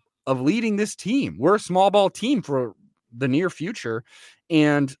job of leading this team. We're a small ball team for the near future,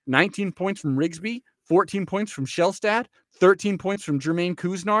 and 19 points from Rigsby, 14 points from Shelstad, 13 points from Jermaine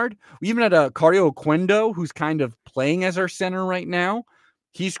Couisnard. We even had a Cario Quendo, who's kind of playing as our center right now.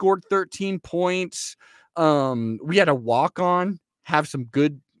 He scored 13 points. We had a walk-on play some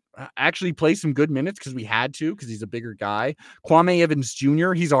good minutes because we had to, because he's a bigger guy. Kwame Evans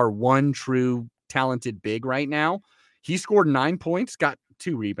Jr., he's our one true talented big right now. He scored 9 points, got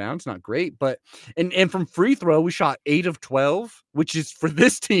 2 rebounds, not great, but and from free throw we shot 8 of 12, which is for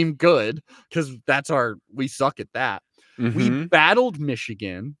this team good, because we suck at that. We battled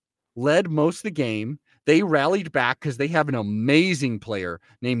Michigan, led most of the game. They rallied back because they have an amazing player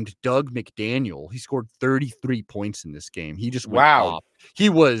named Doug McDaniel. He scored 33 points in this game. He just went off. He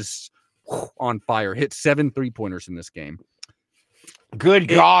was on fire. Hit 7 3-pointers in this game. Good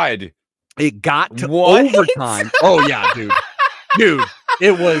God. It got to overtime. Oh yeah, dude.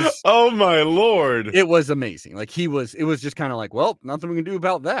 It was. Oh my Lord. It was amazing. Like it was just kind of like, well, nothing we can do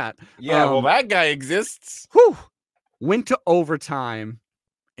about that. Yeah, well, that guy exists. Went to overtime,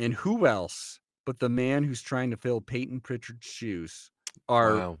 and who else but the man who's trying to fill Peyton Pritchard's shoes?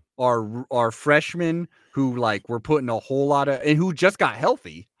 Our freshman who we're putting a whole lot of, and who just got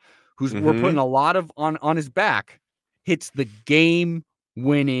healthy, we're putting a lot of on his back, hits the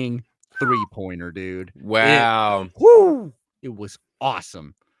game-winning 3-pointer, dude. Wow. It was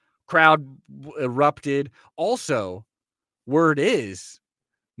awesome. Crowd erupted. Also, word is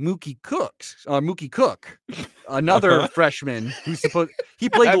Mookie Cook, another freshman who's he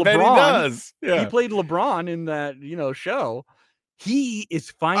played LeBron. Bet he does. Yeah. He played LeBron in that, show. He is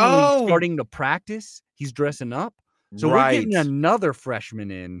finally starting to practice. He's dressing up. So we're getting another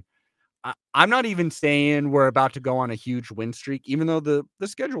freshman in. I'm not even saying we're about to go on a huge win streak, even though the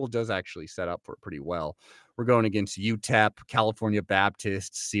schedule does actually set up for it pretty well. We're going against UTEP, California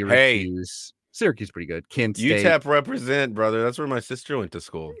Baptist, Syracuse. Syracuse pretty good. Kent State. UTEP represent, brother. That's where my sister went to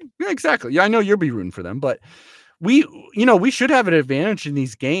school. Yeah, exactly. Yeah, I know you'll be rooting for them, but we should have an advantage in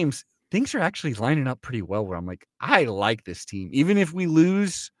these games. Things are actually lining up pretty well where I'm like, I like this team. Even if we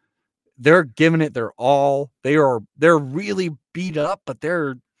lose, they're giving it their all. They're really beat up, but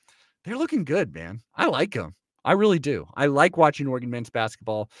they're looking good, man. I like them. I really do. I like watching Oregon men's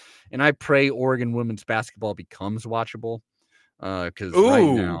basketball, and I pray Oregon women's basketball becomes watchable. Because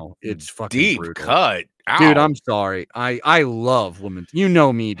right now it's fucking deep brutal. cut. Ow. Dude, I'm sorry. I love women's. You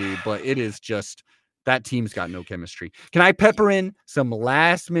know me, dude, but it is just that team's got no chemistry. Can I pepper in some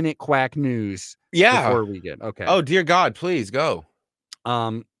last minute quack news? Yeah. Before we get Oh dear God, please go.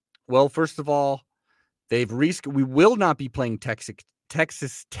 Well, first of all, we will not be playing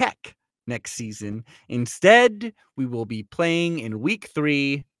Texas Tech next season. Instead, we will be playing in week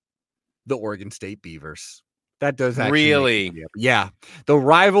 3 the Oregon State Beavers. That does actually Really? Yeah. The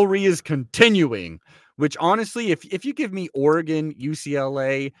rivalry is continuing, which honestly, if you give me Oregon,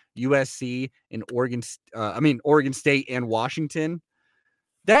 UCLA, USC, and Oregon State and Washington,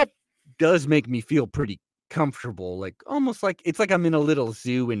 that does make me feel pretty comfortable. Like almost like it's like I'm in a little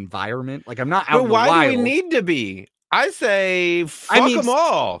zoo environment. Like I'm not out But in the why do we wild. need to be? I say fuck them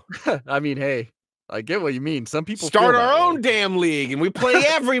all. I mean, hey, I get what you mean. Some people Start feel our that way. own damn league and we play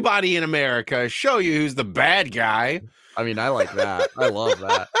everybody in America. Show you who's the bad guy. I mean, I like that. I love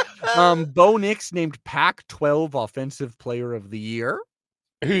that. Bo Nix named Pac-12 Offensive Player of the Year.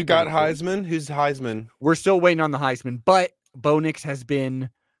 Who got Heisman? Who's Heisman? We're still waiting on the Heisman, but Bo Nix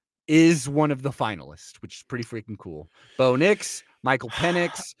is one of the finalists, which is pretty freaking cool. Bo Nix, Michael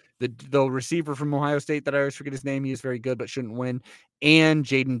Penix, the receiver from Ohio State that I always forget his name. He is very good, but shouldn't win. And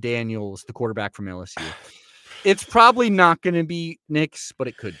Jaden Daniels, the quarterback from LSU. It's probably not going to be Nix, but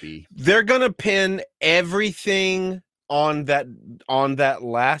it could be. They're going to pin everything on that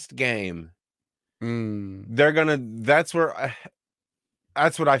last game. They're going to, that's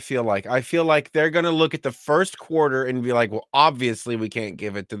what I feel like. I feel like they're going to look at the first quarter and be like, well, obviously we can't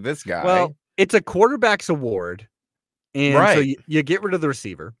give it to this guy. Well, it's a quarterback's award. And so you get rid of the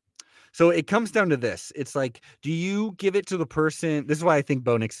receiver. So it comes down to this. It's like, do you give it to the person? This is why I think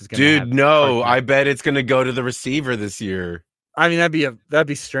Bo Nix is going to Dude, no, I bet it's going to go to the receiver this year. I mean, that'd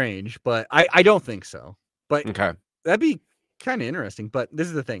be strange, but I don't think so. But okay, that'd be kind of interesting. But this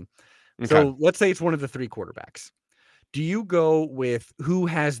is the thing. Okay. So let's say it's one of the three quarterbacks. Do you go with who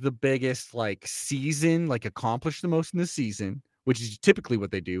has the biggest season, accomplished the most in the season, which is typically what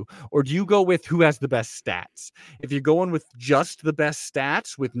they do, or do you go with who has the best stats? If you're going with just the best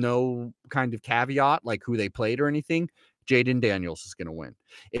stats with no kind of caveat like who they played or anything, Jaden Daniels is going to win.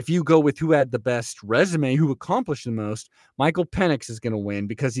 If you go with who had the best resume, who accomplished the most, Michael Penix is going to win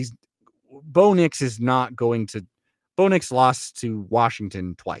because Bo Nix lost to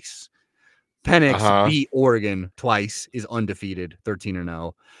Washington twice. Penix beat Oregon twice, is undefeated,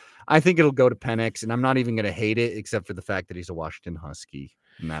 13-0. I think it'll go to Penix, and I'm not even going to hate it, except for the fact that he's a Washington Husky.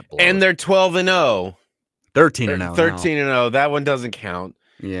 And they're 12-0. 13-0. 13-0. That one doesn't count.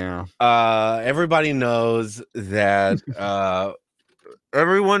 Yeah. Everybody knows that.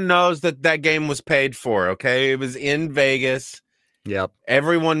 Everyone knows that game was paid for. Okay, it was in Vegas. Yep.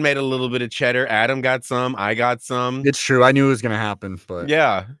 Everyone made a little bit of cheddar. Adam got some. I got some. It's true. I knew it was going to happen, but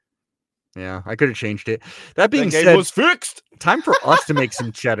yeah, I could have changed it. That being said, game was fixed. Time for us to make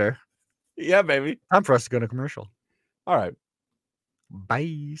some cheddar. Yeah, baby. Time for us to go to commercial. All right.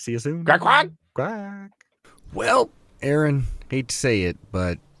 Bye. See you soon. Quack, quack. Quack. Well, Aaron, hate to say it,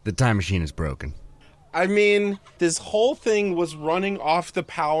 but the time machine is broken. I mean, this whole thing was running off the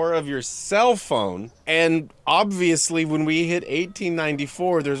power of your cell phone. And obviously, when we hit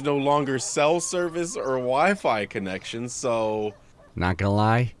 1894, there's no longer cell service or Wi-Fi connection. So, not gonna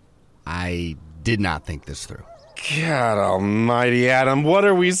lie, I did not think this through. God almighty, Adam, what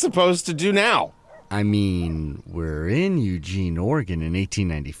are we supposed to do now? I mean, we're in Eugene, Oregon in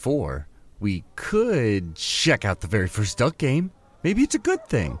 1894. We could check out the very first Duck game. Maybe it's a good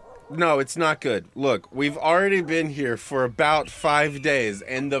thing. No, it's not good. Look, we've already been here for about 5 days,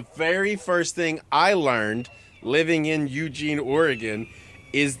 and the very first thing I learned living in Eugene, Oregon,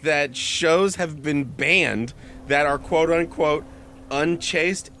 is that shows have been banned that are quote-unquote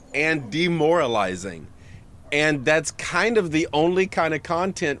unchaste and demoralizing. And that's kind of the only kind of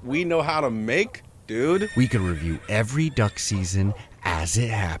content we know how to make, dude. We could review every Duck season as it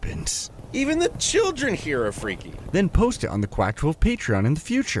happens. Even the children here are freaky. Then post it on the Quack 12 Patreon in the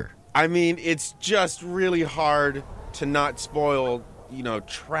future. I mean, it's just really hard to not spoil,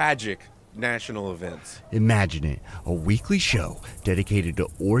 tragic national events. Imagine it, a weekly show dedicated to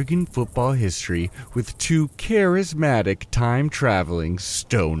Oregon football history with two charismatic time-traveling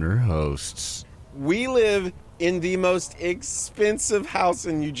stoner hosts. We live in the most expensive house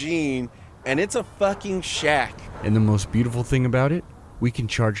in Eugene, and it's a fucking shack. And the most beautiful thing about it? We can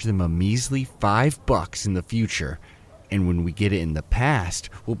charge them a measly $5 in the future. And when we get it in the past,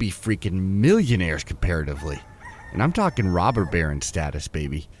 we'll be freaking millionaires comparatively. And I'm talking robber baron status,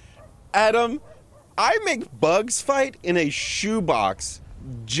 baby. Adam, I make bugs fight in a shoebox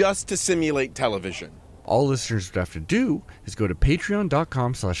just to simulate television. All listeners would have to do is go to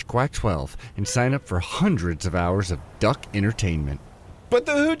patreon.com/quack12 and sign up for hundreds of hours of duck entertainment. But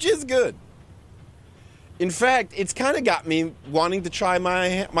the hooch is good. In fact, it's kind of got me wanting to try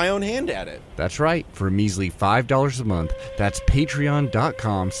my own hand at it. That's right. For a measly $5 a month, that's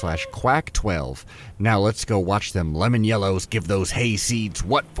patreon.com/quack12. Now let's go watch them lemon yellows give those hay seeds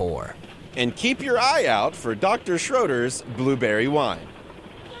what for. And keep your eye out for Dr. Schroeder's blueberry wine.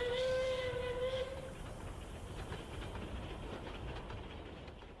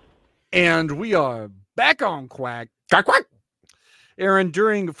 And we are back on Quack. Quack, quack. Aaron,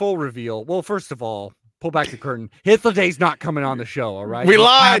 during full reveal, well, first of all, pull back the curtain. Hythloday's not coming on the show, all right? We He's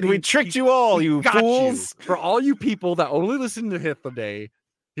lied. having- We tricked you all, we you got fools. For all you people that only listen to Hythloday,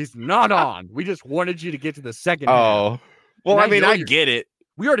 he's not on. We just wanted you to get to the second half. Oh, well, And I mean, know I you're- get it.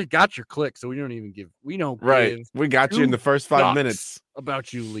 We already got your click, so we don't even give. We don't Right. give We got you in the first 5 ducks minutes.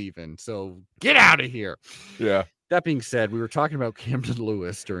 about you leaving. So get out of here. Yeah. That being said, we were talking about Camden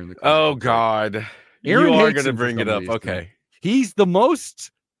Lewis during the. Oh, commercial break. God. Aaron You are hates going to him for bring it some up. reason. Okay. He's the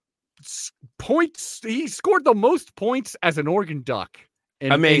most points. He scored the most points as an Oregon Duck.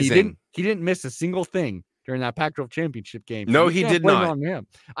 And Amazing. he didn't miss a single thing during that Pac-12 championship game. No, you he can't did blame it not. on him.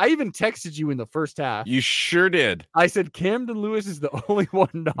 I even texted you in the first half. You sure did. I said Camden Lewis is the only one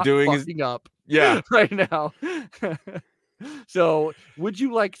not Doing his- fucking up Yeah. right now. So would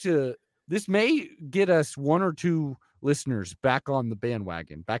you like to, this may get us one or two listeners back on the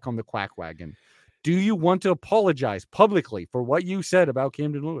bandwagon, back on the quack wagon. Do you want to apologize publicly for what you said about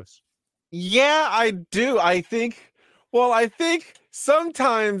Camden Lewis? Yeah, I do. I think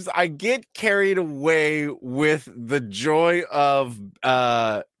sometimes I get carried away with the joy of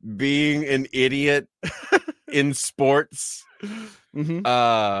being an idiot in sports.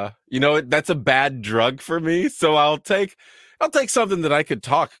 Mm-hmm. That's a bad drug for me. So I'll take something that I could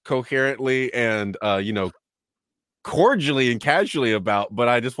talk coherently and cordially and casually about, but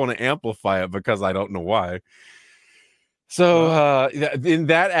I just want to amplify it because I don't know why. So in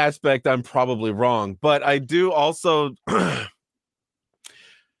that aspect, I'm probably wrong, but I do also,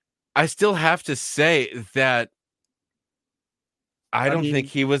 I still have to say that I don't think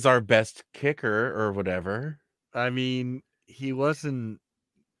he was our best kicker or whatever. I mean, he wasn't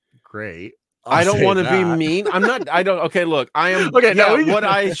great. I don't want to be mean. I'm not. I don't. Okay, look. I am. Okay, Yeah, no, what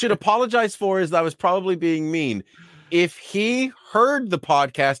I should apologize for is I was probably being mean. If he heard the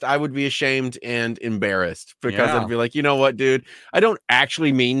podcast, I would be ashamed and embarrassed because Yeah. I'd be like, you know what, dude? I don't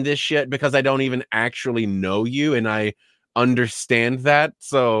actually mean this shit because I don't even actually know you, and I understand that.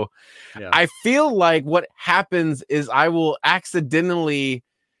 So Yeah. I feel like what happens is I will accidentally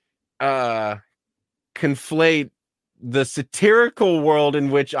conflate the satirical world in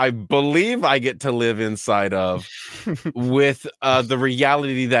which I believe I get to live inside of with the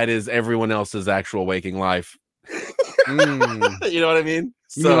reality that is everyone else's actual waking life. Mm. You know what I mean?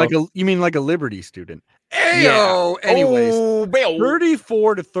 You mean like a Liberty student? Ayo! Anyways, Oh, Bill.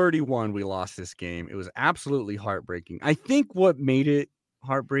 34-31, we lost this game. It was absolutely heartbreaking. I think what made it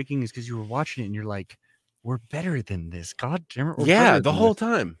heartbreaking is because you were watching it and you're like, we're better than this. God damn it. we're Yeah, better the than whole this."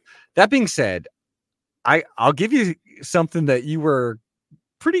 time. That being said, I'll give you something that you were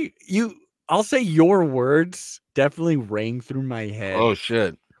I'll say your words definitely rang through my head Oh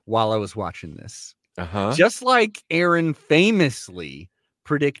shit. while I was watching this. Uh-huh. Just like Aaron famously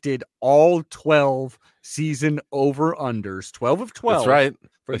predicted all 12 season over-unders, 12 of 12 That's right.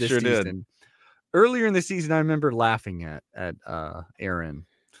 for I this sure did. season. Earlier in the season, I remember laughing at Aaron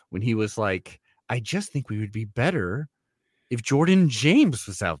when he was like, I just think we would be better if Jordan James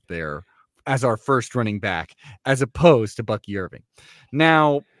was out there as our first running back, as opposed to Bucky Irving.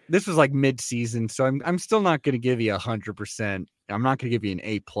 Now, this was like mid-season, so I'm still not going to give you 100%. I'm not going to give you an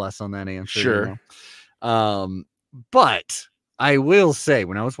A+ on that answer. Sure. But I will say,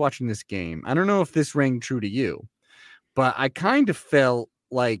 when I was watching this game, I don't know if this rang true to you, but I kind of felt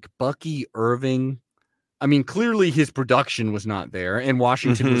like Bucky Irving. I mean, clearly his production was not there, and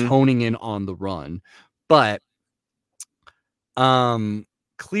Washington was Mhm. honing in on the run, but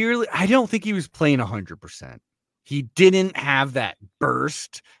clearly, I don't think he was playing 100%. He didn't have that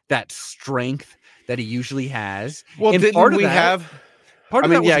burst, that strength that he usually has. Well, And didn't part of we that- have Part I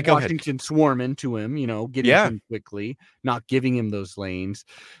of mean, that yeah, was go ahead. Washington swarming to him, getting Yeah. him quickly, not giving him those lanes.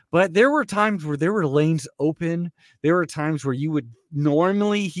 But there were times where there were lanes open. There were times where he would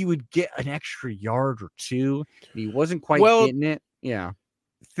get an extra yard or two, and he wasn't quite Well, getting it. Yeah.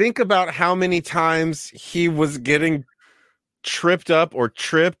 think about how many times he was getting tripped up or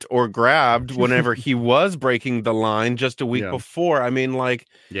tripped or grabbed whenever he was breaking the line just a week Yeah. before. I mean, like,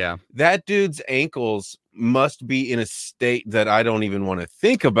 Yeah. that dude's ankles must be in a state that I don't even want to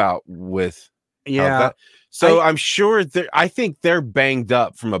think about with how Yeah. that- so I'm sure I think they're banged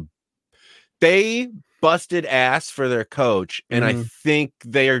up they busted ass for their coach, and I Mhm. think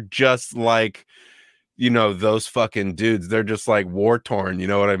they're just like, those fucking dudes. They're just like war torn. You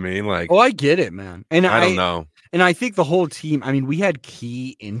know what I mean? Like, Oh, I get it, man. And I don't know. And I think the whole team, I mean, we had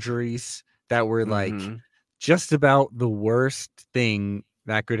key injuries that were like Mhm. just about the worst thing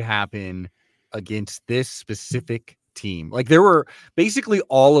that could happen against this specific team. Like there were basically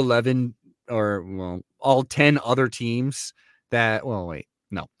all 10 other teams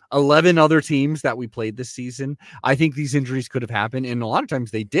 11 other teams that we played this season. I think these injuries could have happened, and a lot of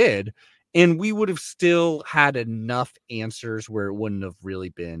times they did, and we would have still had enough answers where it wouldn't have really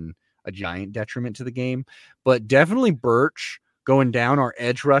been a giant detriment to the game. But definitely Birch going down, our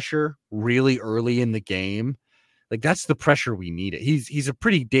edge rusher, really early in the game. Like, that's the pressure we needed. He's a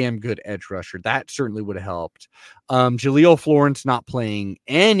pretty damn good edge rusher. That certainly would have helped. Jaleel Florence not playing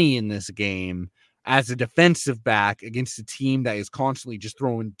any in this game as a defensive back against a team that is constantly just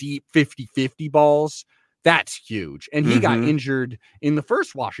throwing deep 50-50 balls. That's huge. And he got injured in the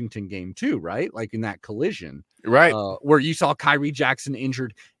first Washington game too, right? Like in that collision. Right. Where you saw Kyrie Jackson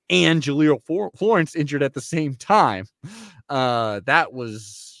injured and Jaleel Florence injured at the same time. That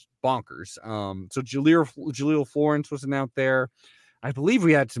was bonkers. So Jaleel Florence wasn't out there. I believe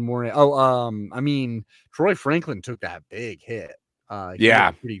we had some more. Troy Franklin took that big hit. He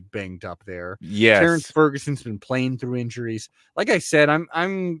was pretty banged up there. Yes. Terrence Ferguson's been playing through injuries. Like I said,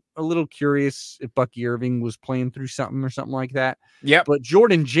 I'm a little curious if Bucky Irving was playing through something or something like that. Yep. But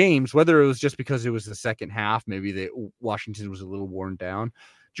Jordan James, whether it was just because it was the second half, maybe Washington was a little worn down.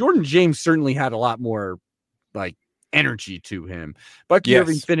 Jordan James certainly had a lot more like energy to him. Bucky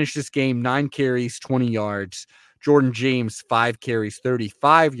Irving finished this game 9 carries, 20 yards. Jordan James 5 carries,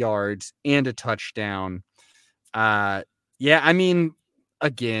 35 yards, and a touchdown. I mean,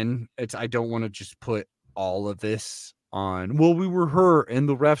 again, I don't want to just put all of this on. Well, we were hurt and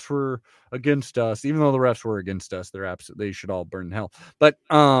the refs were against us. Even though the refs were against us, they should all burn in hell. But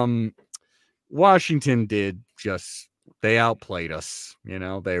Washington they outplayed us.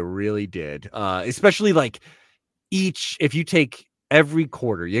 They really did. Especially like if you take every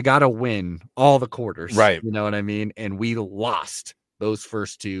quarter, you got to win all the quarters. Right. You know what I mean? And we lost those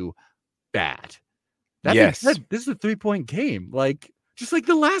first two bad. That being said, this is a 3-point game. Like, just like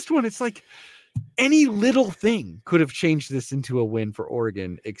the last one, it's like any little thing could have changed this into a win for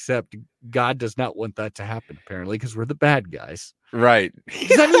Oregon, except God does not want that to happen, apparently, because we're the bad guys. Right.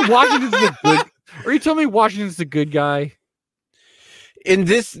 Does that mean Washington's the good? Are you telling me Washington's the good guy? In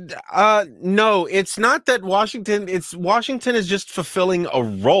this, no, it's not that Washington is just fulfilling a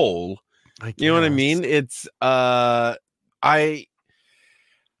role. You know what I mean? It's, I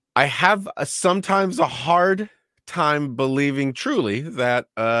have sometimes a hard time believing truly that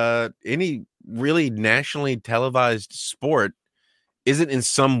any really nationally televised sport isn't in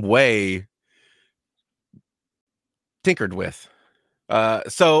some way tinkered with.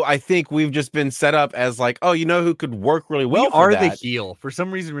 So I think we've just been set up as like, oh, who could work really well. We are the heel. For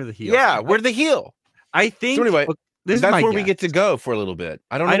some reason, we're the heel. Yeah, we're the heel. I think. So anyway, that's where we guess. get to go for a little bit.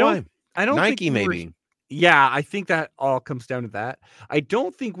 I don't know why. I don't Nike think maybe. Yeah, I think that all comes down to that. I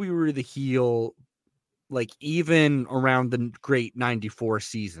don't think we were the heel, like even around the great 94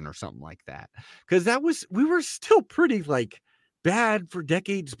 season or something like that. Because we were still pretty like bad for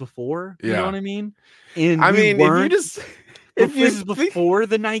decades before. You know what I mean? And if this is before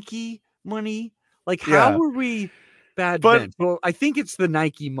the Nike money, like how were we bad then? Well, I think it's the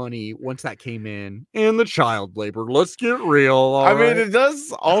Nike money once that came in and the child labor. Let's get real. I mean, it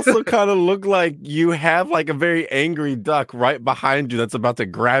does also kind of look like you have like a very angry duck right behind you that's about to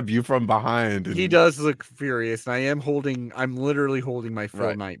grab you from behind. He does look furious. And I'm literally holding my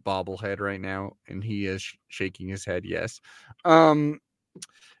Phil Knight bobblehead right now, and he is shaking his head. Yes. I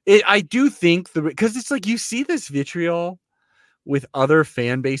do think because it's like you see this vitriol with other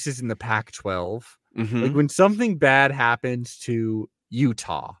fan bases in the Pac-12. Like when something bad happens to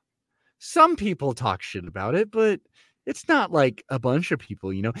Utah, some people talk shit about it, but it's not like a bunch of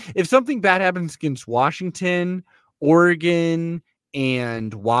people, If something bad happens against Washington, Oregon,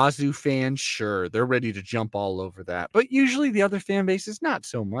 and Wazoo fans, sure, they're ready to jump all over that. But usually the other fan bases, not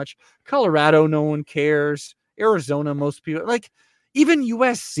so much. Colorado, no one cares. Arizona, most people, like even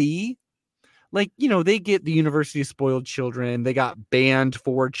USC, like, they get the University of Spoiled Children. They got banned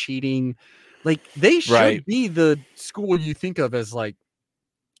for cheating. Like they should be the school you think of as like,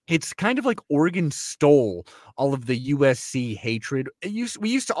 it's kind of like Oregon stole all of the USC hatred. We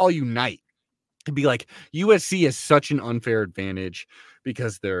used to all unite and be like, USC has such an unfair advantage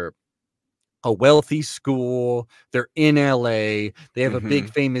because they're a wealthy school. They're in LA. They have a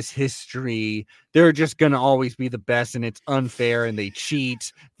big famous history. They're just going to always be the best and it's unfair and they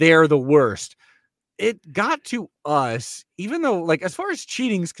cheat. They're the worst. It got to us, even though like, as far as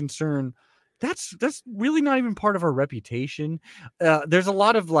cheating is concerned, that's really not even part of our reputation. There's a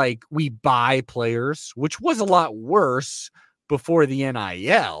lot of like, we buy players, which was a lot worse before the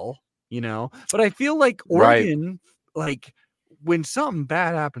NIL, but I feel like Oregon, like when something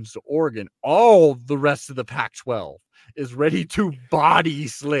bad happens to Oregon, all the rest of the Pac-12 is ready to body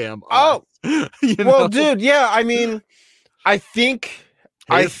slam us. Dude. Yeah. I mean, I think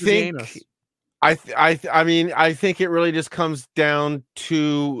I think I mean, I think it really just comes down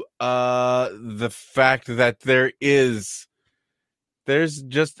to the fact that there's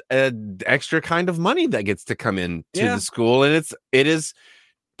just an extra kind of money that gets to come in to the school, and it is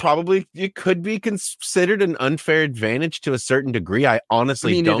probably, it could be considered an unfair advantage to a certain degree. I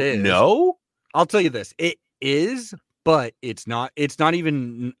honestly don't know. I'll tell you this, it is, but it's not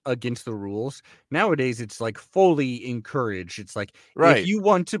even against the rules. Nowadays, it's like fully encouraged. It's like, if you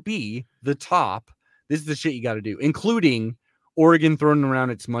want to be the top, this is the shit you got to do, including Oregon throwing around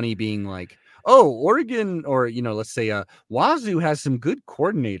its money being like, oh, Oregon, or, let's say Wazoo has some good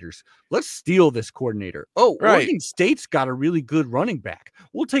coordinators. Let's steal this coordinator. Oh, Oregon State's got a really good running back.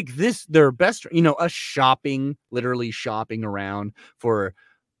 We'll take their best, literally shopping around for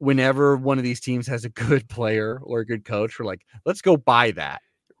whenever one of these teams has a good player or a good coach. We're like, let's go buy that.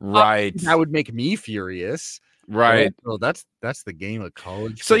 Right. That would make me furious. Right. So that's the game of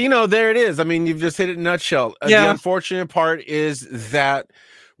college. So, there it is. I mean, you've just hit it in a nutshell. The unfortunate part is that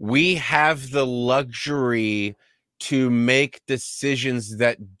we have the luxury to make decisions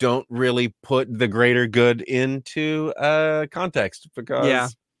that don't really put the greater good into context,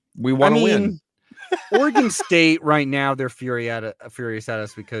 because we want to win. Oregon State right now, they're furious at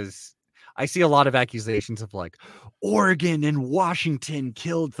us because I see a lot of accusations of like Oregon and Washington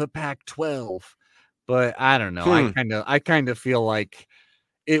killed the Pac-12, but I don't know. I kind of feel like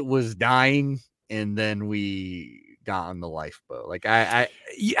it was dying and then we got on the lifeboat. Like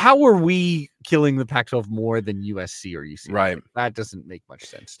how are we killing the Pac-12 more than USC or UCLA? Right. That doesn't make much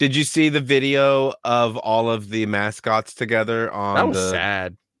sense. Did you see the video of all of the mascots together on that was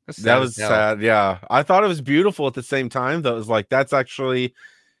sad. That was sad. Yeah. I thought it was beautiful at the same time, though. It was like,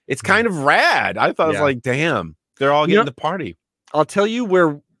 it's kind of rad. I thought it was like, damn, they're all getting the party. I'll tell you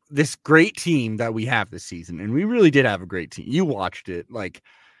where this great team that we have this season, and we really did have a great team. You watched it. Like,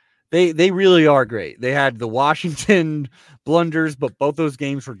 they really are great. They had the Washington blunders, but both those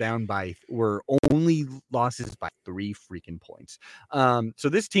games were only losses by 3 freaking points. So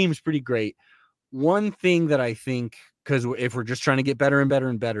this team is pretty great. One thing that I think, because if we're just trying to get better and better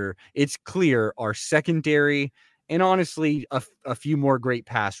and better, it's clear our secondary and honestly a few more great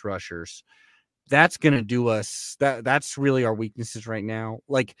pass rushers, that's going to do us. That's really our weaknesses right now.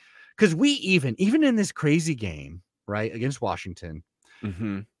 Like, because we even in this crazy game, right, against Washington,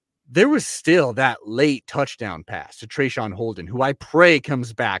 there was still that late touchdown pass to Trayshawn Holden, who I pray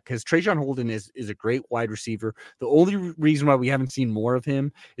comes back, because Trayshawn Holden is a great wide receiver. The only reason why we haven't seen more of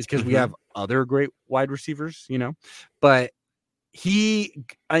him is because we have other great wide receivers, but he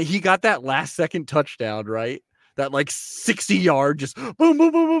got that last second touchdown, right? That like 60-yard, just boom, boom,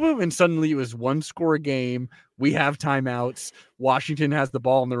 boom, boom, boom. And suddenly it was 1 score game. We have timeouts. Washington has the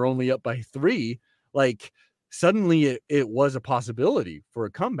ball and they're only up by 3. Like, suddenly it was a possibility for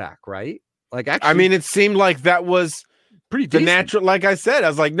a comeback, right? Like, actually, I mean, it seemed like that was pretty the decent. natural. Like I said, I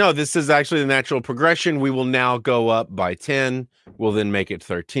was like, no, this is actually the natural progression. We will now go up by 10. We'll then make it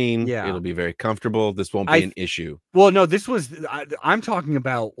 13. Yeah. It'll be very comfortable. This won't be an issue. Well, no, this was, I'm talking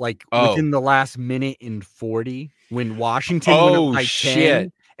about like within the last minute and 40 when Washington went up by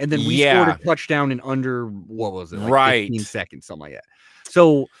 10. And then we scored a touchdown in under, what was it? Like 15 seconds, something like that.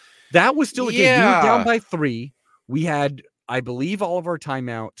 So that was still a game. We were down by 3. We had, I believe, all of our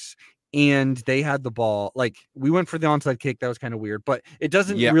timeouts, and they had the ball. Like, we went for the onside kick. That was kind of weird, but it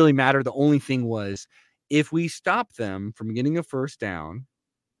doesn't really matter. The only thing was, if we stop them from getting a first down,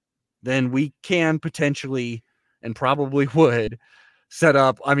 then we can potentially, and probably would, set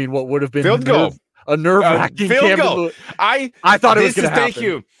up, I mean, what would have been a nerve-wracking field goal. I thought it was going to happen. Thank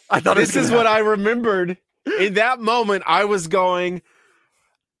you. I thought this is what I remembered. In that moment, I was going,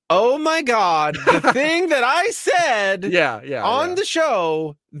 oh my God, the thing that I said on the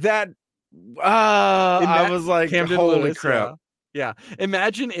show that I was like, Camden holy Lewis, crap. Yeah.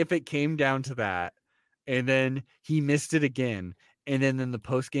 Imagine if it came down to that and then he missed it again. And then in the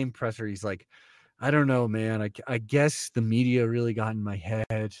post-game presser, he's like, I don't know, man. I guess the media really got in my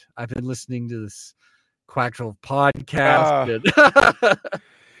head. I've been listening to this Quack-12 podcast.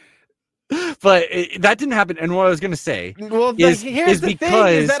 But that didn't happen. And what I was going to say, here's the thing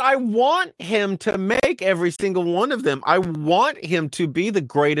is that I want him to make every single one of them. I want him to be the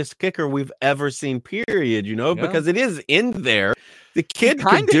greatest kicker we've ever seen, period, because it is in there. The kid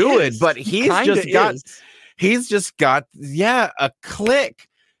can do it, but he's just got a click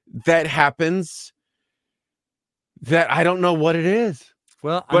that happens that I don't know what it is.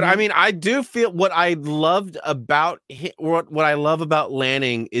 Well, I mean, I do feel what I loved about what I love about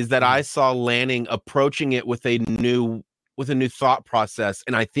Lanning is that I saw Lanning approaching it with a new thought process,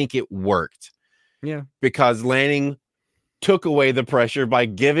 and I think it worked. Yeah, because Lanning took away the pressure by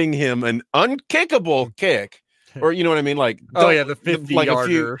giving him an unkickable kick, or you know what I mean? Like, the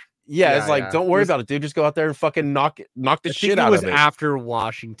 50-yarder. It's like, don't worry about it, dude. Just go out there and fucking knock the shit out of it. It was after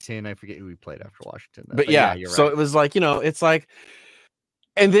Washington. I forget who we played after Washington. But yeah, you're right. So it was like, it's like,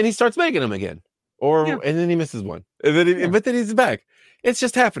 and then he starts making them again, and then he misses one, and then but then he's back. It's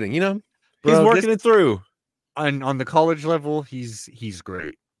just happening, He's working it through. On the college level, he's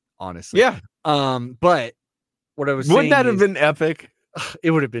great, honestly. Yeah. But what I was saying, wouldn't that have been epic?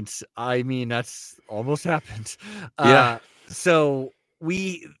 It would have been. I mean, that's almost happened. Yeah. So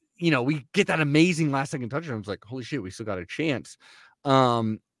we get that amazing last second touchdown. It's like, holy shit, we still got a chance.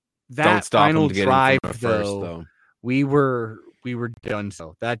 That final drive, though, we were done.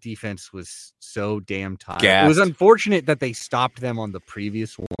 So that defense was so damn tired. It was unfortunate that they stopped them on the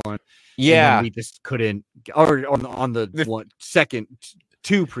previous one. Yeah, we just couldn't, or on the second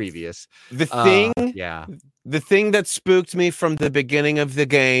two previous. The thing that spooked me from the beginning of the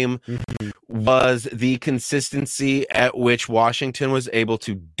game was the consistency at which Washington was able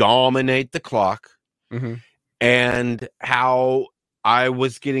to dominate the clock, and how I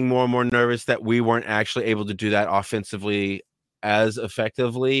was getting more and more nervous that we weren't actually able to do that offensively as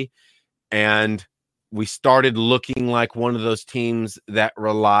effectively, and we started looking like one of those teams that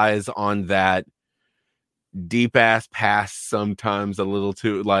relies on that deep ass pass sometimes a little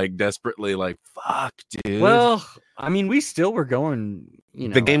too desperately, fuck, dude. Well, I mean, we still were going,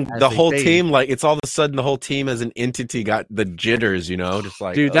 the game, the whole team, it's all of a sudden the whole team as an entity got the jitters, just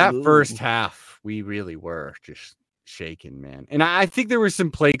like, dude, that first half we really were just shaking, man. And I think there were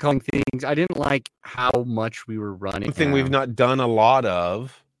some play calling things. I didn't like how much we were running. Something we've not done a lot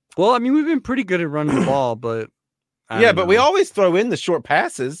of. Well, I mean, we've been pretty good at running the ball, but but we always throw in the short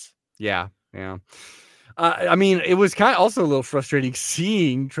passes. Yeah. I mean, it was kind of also a little frustrating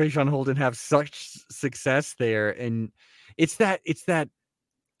seeing Trayshawn Holden have such success there, and it's this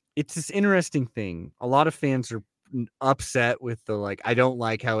interesting thing. A lot of fans are upset with the I don't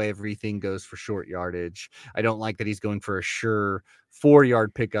like how everything goes for short yardage. I don't like that he's going for a sure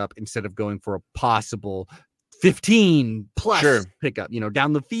 4-yard pickup instead of going for a possible 15 plus pickup,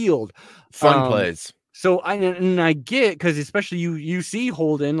 down the field. Fun plays. So I get, because especially you see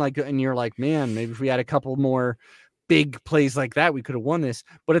Holden, and you're like, man, maybe if we had a couple more big plays like that, we could have won this.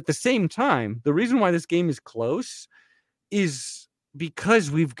 But at the same time, the reason why this game is close is because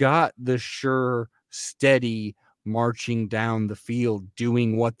we've got the sure, steady marching down the field,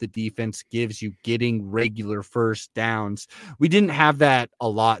 doing what the defense gives you, getting regular first downs. We didn't have that a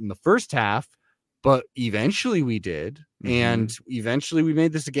lot in the first half, but eventually we did. And eventually we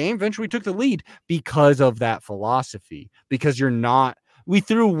made this a game. Eventually we took the lead because of that philosophy, because we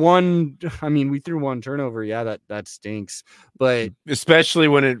threw one turnover. Yeah, that stinks. But especially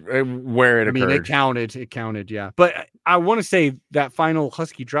when where it occurred. It counted. Yeah. But I want to say that final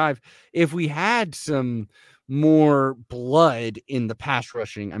Husky drive, if we had some more blood in the pass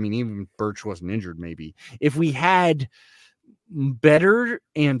rushing, I mean, even Birch wasn't injured, maybe. If we had better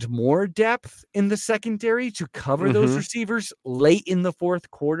and more depth in the secondary to cover those receivers late in the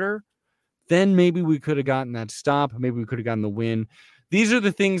fourth quarter, then maybe we could have gotten that stop. Maybe we could have gotten the win. These are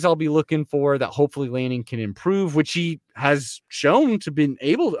the things I'll be looking for that hopefully Lanning can improve, which he has shown to been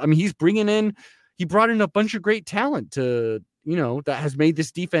able to. I mean, he brought in a bunch of great talent to, that has made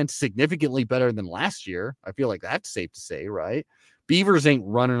this defense significantly better than last year. I feel like that's safe to say, right? Beavers ain't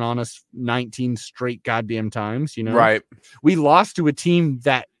running on us 19 straight goddamn times, Right. We lost to a team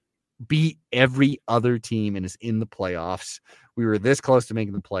that beat every other team and is in the playoffs. We were this close to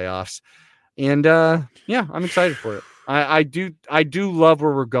making the playoffs. And I'm excited for it. I do love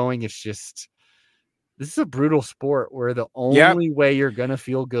where we're going. It's just, this is a brutal sport where the only way you're gonna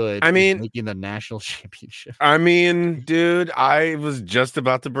feel good is making the national championship. I mean, dude, I was just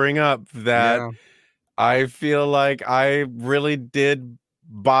about to bring up that I feel like I really did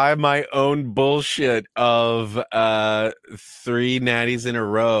buy my own bullshit of 3 natties in a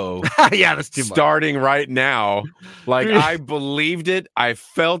row. Yeah, that's too much. Starting right now. I believed it. I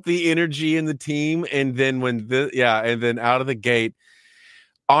felt the energy in the team. And then and then out of the gate,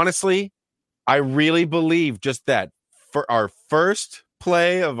 honestly, I really believe just that for our first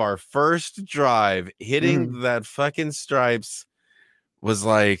play of our first drive, hitting that fucking stripes was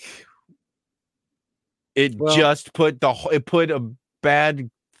like, just put a bad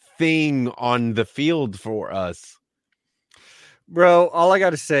thing on the field for us. Bro, all I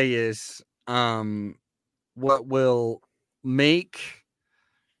got to say is what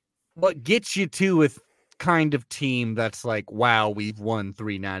gets you to a kind of team that's like, wow, we've won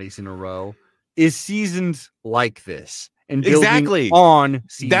 3 natties in a row, is seasons like this. And exactly on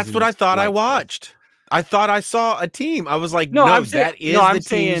that's what I thought. I watched I thought I saw a team. I was like, No, no, I'm saying, that is no, the I'm team's.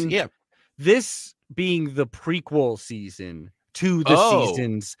 saying Yeah. this being the prequel season to the Oh.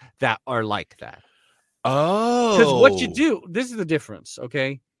 seasons that are like that. Oh. Because what you do, this is the difference,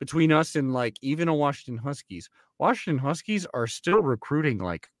 okay, between us and like even a Washington Huskies. Washington Huskies are still recruiting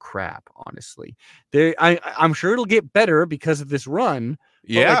like crap, honestly. I'm sure it'll get better because of this run.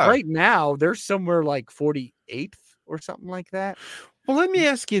 But like Yeah. right now, they're somewhere like 48th or something like that. Well, let me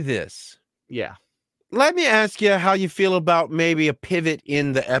ask you this. Yeah. Let me ask you how you feel about maybe a pivot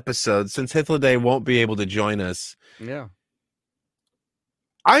in the episode since Hythloday won't be able to join us. Yeah.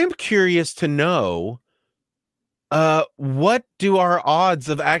 I am curious to know what do our odds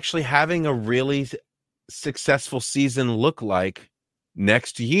of actually having a really successful season look like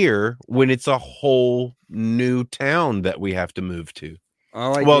next year when it's a whole new town that we have to move to?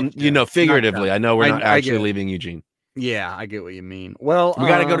 Well, figuratively, I know we're not actually leaving Eugene. Yeah, I get what you mean. Well, we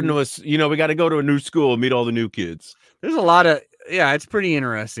got to go to we got to go to a new school and meet all the new kids. There's a lot of it's pretty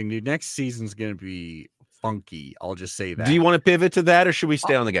interesting, dude. Next season's gonna be funky. I'll just say that. Do you want to pivot to that, or should we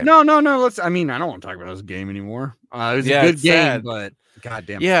stay on the game? No. Let's. I mean, I don't want to talk about this game anymore. It was a good game, sad. but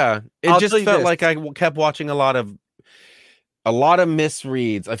goddamn. Yeah, it just felt like I kept watching a lot of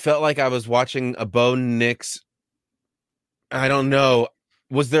misreads. I felt like I was watching a Bo Nix. I don't know.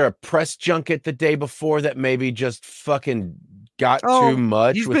 Was there a press junket the day before that maybe just fucking got too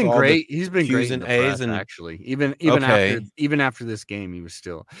much? He's been great. He's been great and in A's press, and actually. Even after this game, he was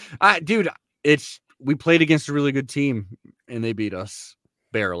still. Dude, we played against a really good team and they beat us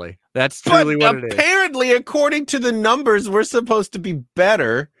barely. That's truly what it is. Apparently, according to the numbers, we're supposed to be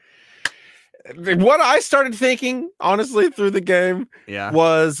better. What I started thinking, honestly, through the game,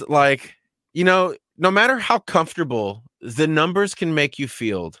 was like, no matter how comfortable the numbers can make you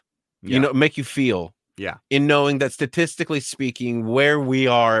feel, in knowing that statistically speaking, where we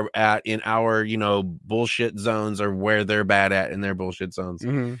are at in our, bullshit zones or where they're bad at in their bullshit zones.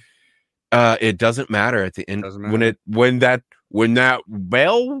 Mm-hmm. It doesn't matter at the end when that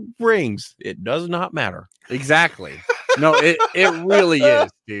bell rings. It does not matter. Exactly. No, it really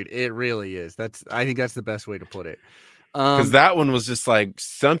is, dude. It really is. I think that's the best way to put it. Because that one was just like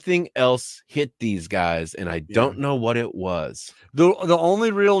something else hit these guys, and I don't know what it was. The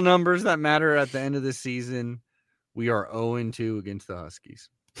only real numbers that matter at the end of the season, we are 0-2 against the Huskies.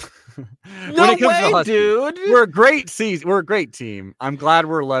 No way, dude. We're a great season. We're a great team. I'm glad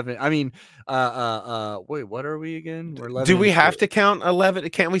we're 11. I mean, wait, what are we again? We're 11. Do we have to count 11?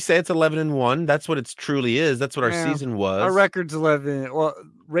 Can't we say it's 11-1? That's what it truly is. That's what our season was. Our record's 11. Well,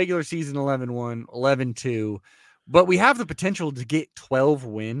 regular season 11-1, 11-2. But we have the potential to get 12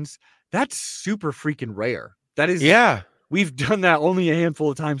 wins. That's super freaking rare. That is, we've done that only a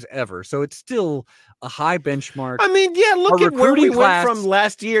handful of times ever. So it's still a high benchmark. I mean, look at where we went from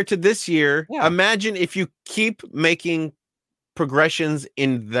last year to this year. Yeah. Imagine if you keep making progressions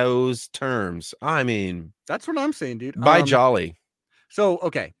in those terms. I mean, that's what I'm saying, dude. By jolly. So,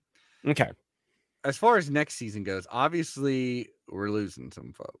 okay. As far as next season goes, obviously we're losing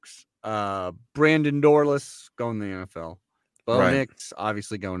some folks. Brandon Dorless going to the NFL. Bo Nix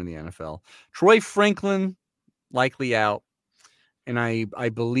obviously going to the NFL. Troy Franklin likely out. And I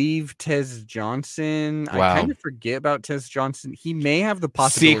believe Tez Johnson. Wow. I kind of forget about Tez Johnson. He may have the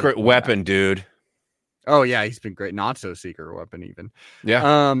possibility. Secret weapon, dude. Oh yeah, he's been great. Not so secret weapon even.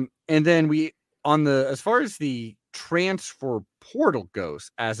 Yeah. And then as far as the transfer portal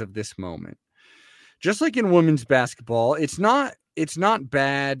goes, as of this moment, just like in women's basketball, it's not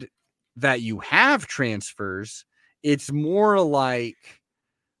bad that you have transfers. It's more like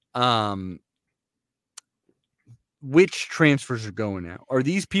which transfers are going out. Are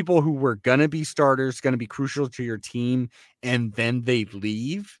these people who were gonna be starters, gonna be crucial to your team, and then they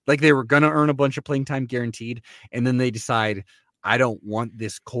leave? Like they were gonna earn a bunch of playing time guaranteed, and then they decide, I don't want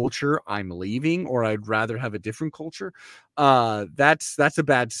this culture, I'm leaving, or I'd rather have a different culture. That's a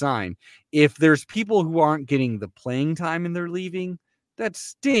bad sign. If there's people who aren't getting the playing time and they're leaving, that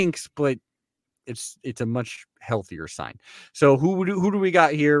stinks, but it's a much healthier sign. So who do we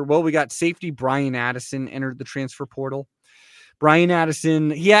got here? Well, we got safety Brian Addison entered the transfer portal. Brian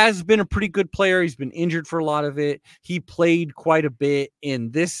Addison, he has been a pretty good player. He's been injured for a lot of it. He played quite a bit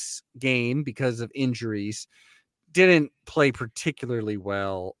in this game because of injuries. Didn't play particularly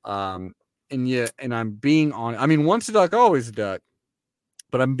well. And I'm being honest. I mean, once a duck, always a duck.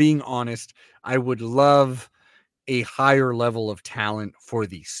 But I'm being honest. I would love a higher level of talent for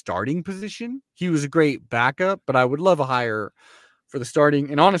the starting position. He was a great backup, but I would love a higher for the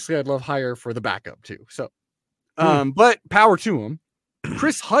starting. And honestly, I'd love higher for the backup too. So, but power to him.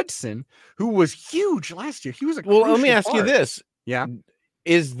 Chris Hudson, who was huge last year. He was let me ask you this. Yeah.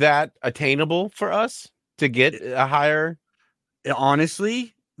 Is that attainable for us to get a higher?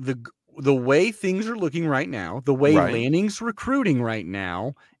 Honestly, the way things are looking right now, the way Right. Lanning's recruiting right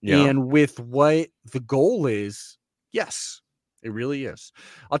now, Yeah. and with what the goal is, yes, it really is.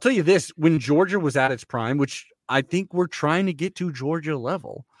 I'll tell you this: when Georgia was at its prime, which I think we're trying to get to Georgia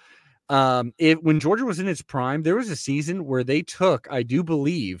level, when Georgia was in its prime, there was a season where they took, I do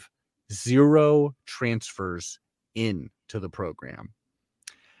believe, 0 transfers into the program.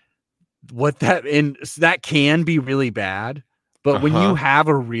 That can be really bad. But when you have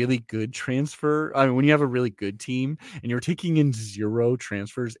a really good transfer, I mean, when you have a really good team and you're taking in 0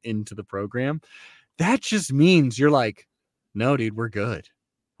 transfers into the program, that just means you're like, no, dude, we're good.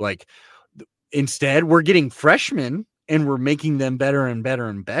 Like, instead, we're getting freshmen and we're making them better and better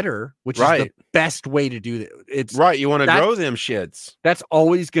and better, which is the best way to do that. It's right. You want to grow them shits. That's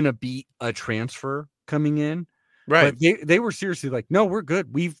always going to be a transfer coming in. Right. But they were seriously like, no, we're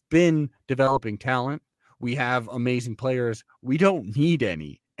good. We've been developing talent. We have amazing players. We don't need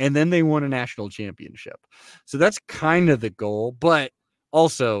any. And then they won a national championship. So that's kind of the goal. But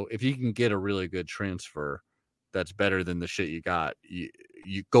also, if you can get a really good transfer that's better than the shit you got,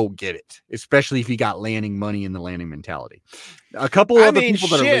 you go get it. Especially if you got Lanning money and the Lanning mentality. A couple of other people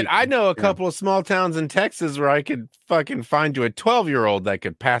that are leaving. I know a couple of small towns in Texas where I could fucking find you a 12-year-old that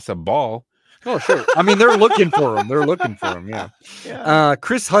could pass a ball. Oh, sure. I mean, they're looking for him. Yeah.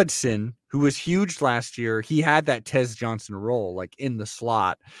 Chris Hudson, who was huge last year, he had that Tez Johnson role, like in the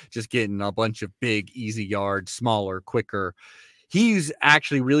slot, just getting a bunch of big, easy yards, smaller, quicker. He's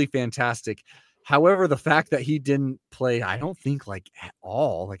actually really fantastic. However, the fact that he didn't play, I don't think like at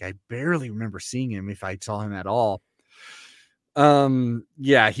all. Like I barely remember seeing him if I saw him at all.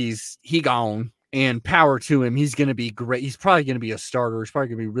 Yeah, he gone. And power to him. He's going to be great. He's probably going to be a starter. He's probably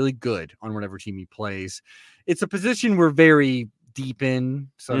going to be really good on whatever team he plays. It's a position we're very deep in,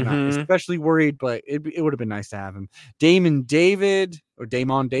 so I'm not especially worried, but it would have been nice to have him. Damon David,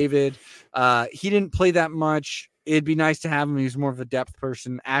 he didn't play that much. It'd be nice to have him. He's more of a depth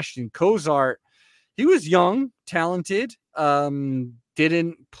person. Ashton Cozart, he was young, talented,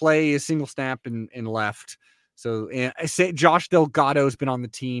 didn't play a single snap and left. So I say Josh Delgado's been on the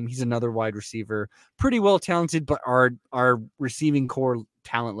team. He's another wide receiver, pretty well talented, but our receiving core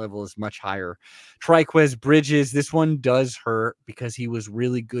talent level is much higher. Triquez Bridges, this one does hurt because he was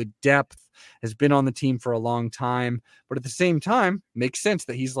really good depth, has been on the team for a long time, but at the same time, makes sense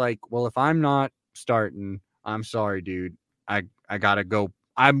that he's like, well, if I'm not starting, I'm sorry, dude. I gotta go.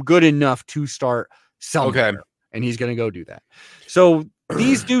 I'm good enough to start somewhere. Okay. And he's gonna go do that. So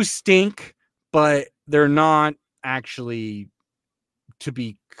these do stink, but they're not actually to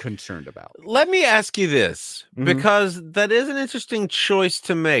be concerned about. Let me ask you this, because that is an interesting choice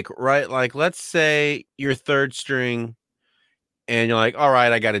to make, right? Like, let's say you're third string and you're like, all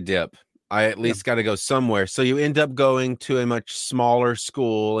right, I got to dip. I at least got to go somewhere. So you end up going to a much smaller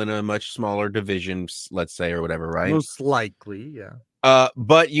school in a much smaller division, let's say, or whatever, right? Most likely, yeah.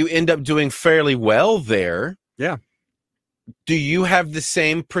 But you end up doing fairly well there. Yeah. Do you have the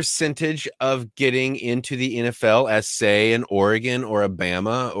same percentage of getting into the NFL as, say, an Oregon or a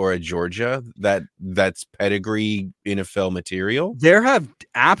Bama or a Georgia that's pedigree NFL material? There have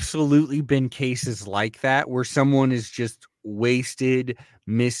absolutely been cases like that where someone is just wasted,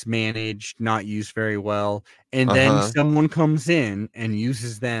 mismanaged, not used very well, and then someone comes in and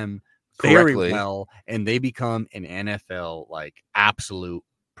uses them very well, and they become an NFL like absolute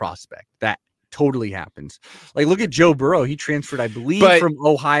prospect. That totally happens. Like, look at Joe Burrow. He transferred, I believe, from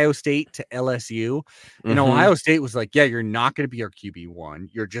Ohio State to LSU. And Ohio State was like, yeah, you're not going to be our QB1.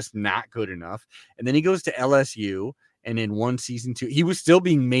 You're just not good enough. And then he goes to LSU. And in one season, he was still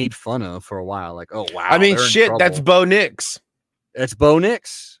being made fun of for a while. Like, oh, wow. I mean, shit, that's Bo Nix. It's Bo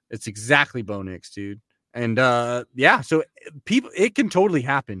Nix. It's exactly Bo Nix, dude. And yeah, so it can totally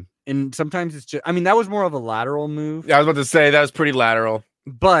happen. And sometimes it's just, I mean, that was more of a lateral move. Yeah, I was about to say that was pretty lateral.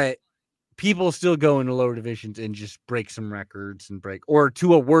 But people still go into lower divisions and just break some records or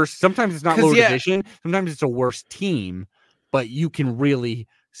to a worse. Sometimes it's not lower division. Sometimes it's a worse team, but you can really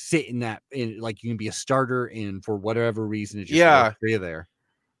sit in that, like you can be a starter, and for whatever reason, it just works for you there.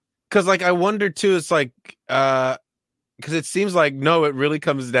 Because like I wonder too, it's like because it seems like it really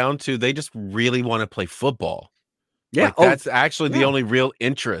comes down to they just really want to play football. Yeah, like, that's actually the only real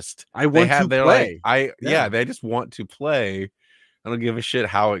interest I want to play. Like, they just want to play. I don't give a shit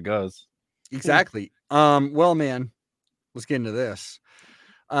how it goes. Exactly. Well, man, let's get into this.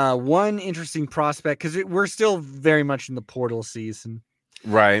 One interesting prospect, because we're still very much in the portal season.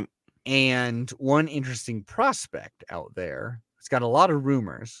 Right. And one interesting prospect out there It's got a lot of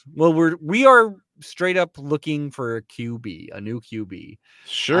rumors. Well, we are straight up looking for a QB, a new QB.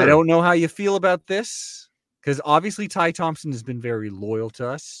 Sure. I don't know how you feel about this because obviously Ty Thompson has been very loyal to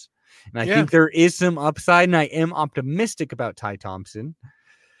us. And I think there is some upside, and I am optimistic about Ty Thompson.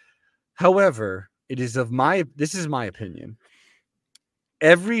 However, this is my opinion.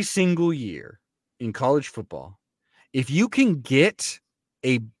 Every single year in college football, if you can get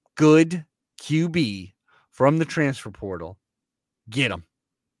a good QB from the transfer portal, get them.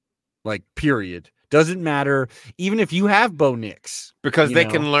 Like, period. Doesn't matter. Even if you have Bo Nix. Because they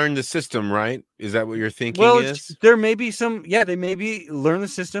can learn the system, right? Is that what you're thinking is? There may be they may learn the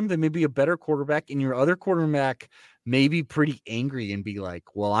system. They may be a better quarterback, and your other quarterback may be pretty angry and be like,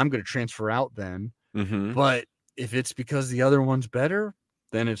 well, I'm going to transfer out then. Mm-hmm. But if it's because the other one's better,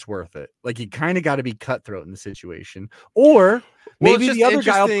 then it's worth it. Like, you kind of got to be cutthroat in the situation. Or maybe the other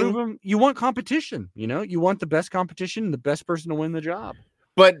guy will prove him. You want competition, you want the best competition, the best person to win the job.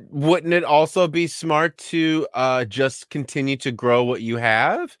 But wouldn't it also be smart to just continue to grow what you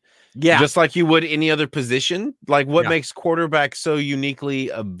have? Yeah. Just like you would any other position? Like, what makes quarterback so uniquely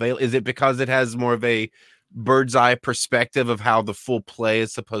available? Is it because it has more of a bird's eye perspective of how the full play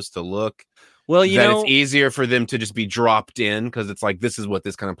is supposed to look? Well, it's easier for them to just be dropped in because it's like, this is what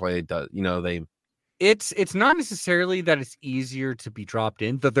this kind of play does. It's not necessarily that it's easier to be dropped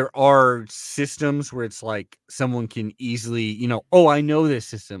in, but there are systems where it's like someone can easily, oh, I know this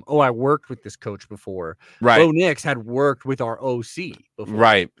system. Oh, I worked with this coach before. Right. Bo Nix had worked with our OC before.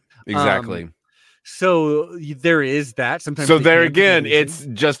 Right. Exactly. So there is that. Sometimes. So there again, it's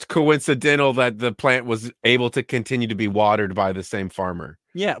just coincidental that the plant was able to continue to be watered by the same farmer.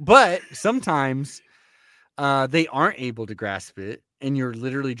 Yeah, but sometimes they aren't able to grasp it, and you're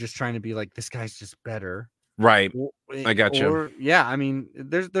literally just trying to be like, this guy's just better. Right. I got you. Yeah, I mean,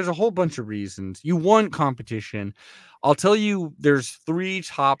 there's a whole bunch of reasons. You want competition. I'll tell you, there's 3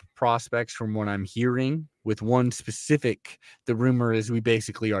 top prospects from what I'm hearing, with one specific. The rumor is we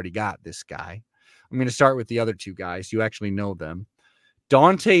basically already got this guy. I'm going to start with the other 2 guys. You actually know them.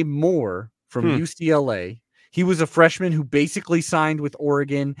 Dante Moore from UCLA. He was a freshman who basically signed with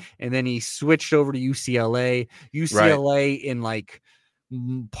Oregon, and then he switched over to UCLA. UCLA in like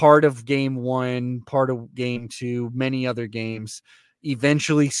part of game 1, part of game 2, many other games,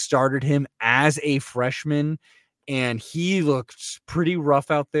 eventually started him as a freshman, and he looked pretty rough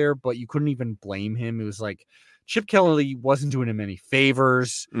out there, but you couldn't even blame him. It was like Chip Kelly wasn't doing him any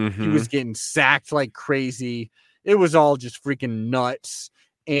favors. Mm-hmm. He was getting sacked like crazy. It was all just freaking nuts.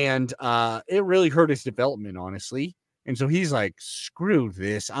 And it really hurt his development, honestly. And so he's like, screw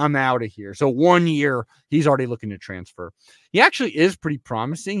this. I'm out of here. So 1 year, he's already looking to transfer. He actually is pretty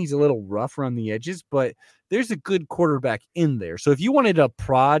promising. He's a little rough around the edges, but there's a good quarterback in there. So if you wanted a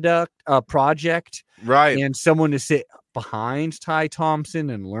project, right, and someone to sit behind Ty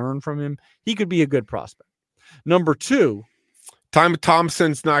Thompson and learn from him, he could be a good prospect. Number 2. Ty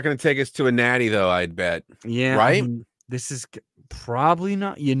Thompson's not going to take us to a natty, though, I'd bet. Yeah. Right? I mean, this is probably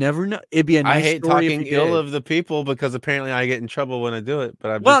not. You never know. It'd be a nice I hate story talking ill of the people because apparently I get in trouble when I do it.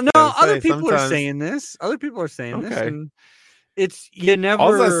 But other people are saying this. Other people are saying this. And it's you never.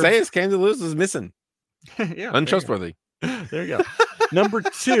 All I say is Kansas Lewis is missing. Yeah, untrustworthy. There you go. Number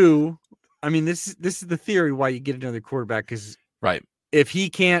 2. I mean, this is the theory why you get another quarterback, because right, if he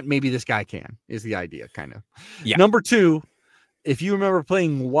can't, maybe this guy can. Is the idea kind of? Yeah. Number 2, if you remember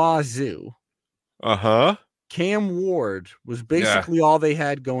playing Wazoo, Cam Ward was basically all they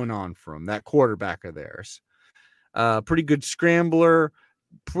had going on for him, that quarterback of theirs. Pretty good scrambler,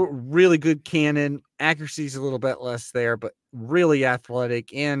 really good cannon. Accuracy's a little bit less there, but really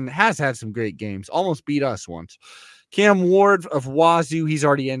athletic and has had some great games. Almost beat us once. Cam Ward of Wazoo, he's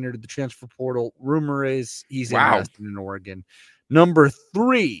already entered the transfer portal. Rumor is he's interested in Oregon. Number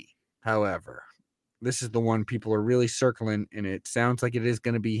 3, however, this is the one people are really circling, and it sounds like it is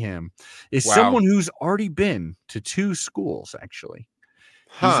going to be him, is someone who's already been to 2 schools, actually.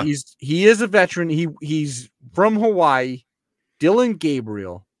 He is a veteran. He's from Hawaii. Dylan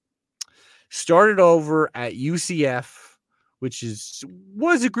Gabriel started over at UCF, which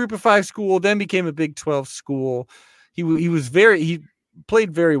was a group of 5 school, then became a Big 12 school. He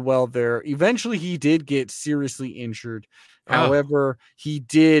played very well there. Eventually he did get seriously injured. However, he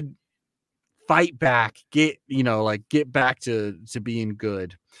did fight back, get back to being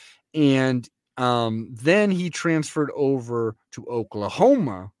good. And then he transferred over to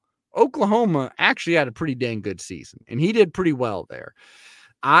Oklahoma. Oklahoma actually had a pretty dang good season, and he did pretty well there.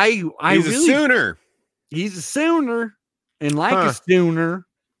 He's a Sooner. And like a Sooner,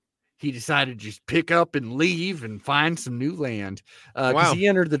 he decided to just pick up and leave and find some new land. Because Wow. he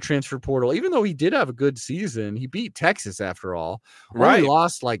entered the transfer portal, even though he did have a good season. He beat Texas after all. Right. Only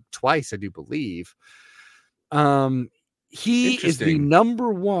lost like twice, I do believe. He is the Interesting.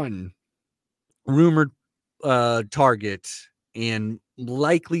 number one rumored target and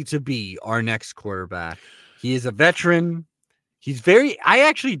likely to be our next quarterback. He is a veteran. I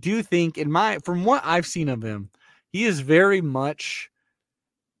actually do think from what I've seen of him, he is very much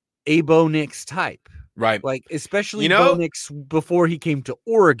a Bo Nix type. Right. Like, especially Bo Nix before he came to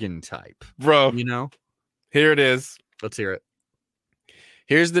Oregon type. Bro, here it is. Let's hear it.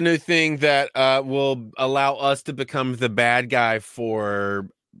 Here's the new thing that will allow us to become the bad guy for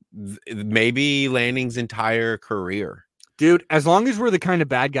maybe Lanning's entire career. Dude, as long as we're the kind of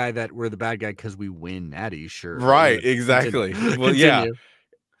bad guy that we're the bad guy because we win Natty, sure. Right, exactly. Continue. Well, yeah.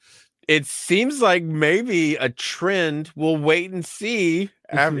 It seems like maybe a trend. We'll wait and see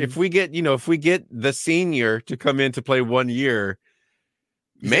if we get the senior to come in to play 1 year.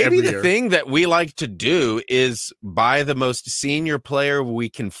 Maybe the thing that we like to do is buy the most senior player we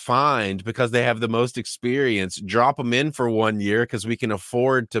can find because they have the most experience, drop them in for 1 year because we can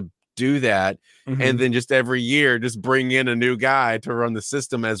afford to do that. And then just every year, just bring in a new guy to run the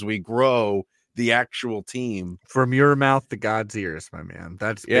system as we grow the actual team. From your mouth to God's ears, my man.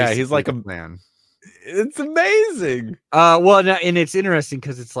 That's he's like a man. It's amazing. Well, and it's interesting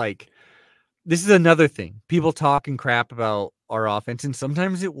because it's like, this is another thing. People talking crap about our offense, and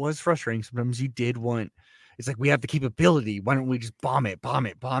sometimes it was frustrating. Sometimes you did want, it's like, we have the capability. Why don't we just bomb it?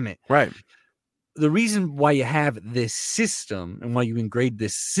 Right. The reason why you have this system and why you engrade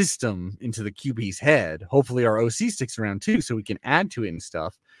this system into the QB's head, hopefully our OC sticks around too, so we can add to it and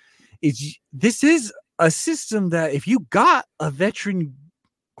stuff, is this is a system that if you got a veteran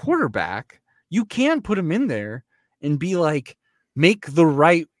quarterback, you can put him in there and be like, make the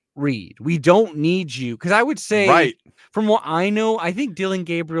right read. We don't need you. Because I would say, from what I know, I think Dylan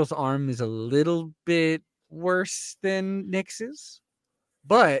Gabriel's arm is a little bit worse than Nix's,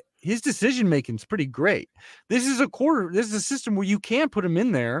 but his decision making is pretty great. This is a system where you can put him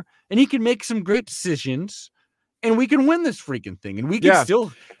in there and he can make some great decisions, and we can win this freaking thing, and we can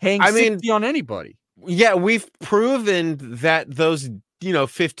still hang 60 on anybody. Yeah, we've proven that those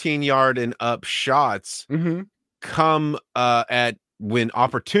 15-yard and up shots come at when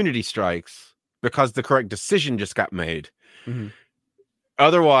opportunity strikes because the correct decision just got made.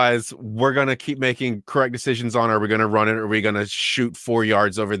 Otherwise, we're going to keep making correct decisions on, are we going to run it? Or are we going to shoot 4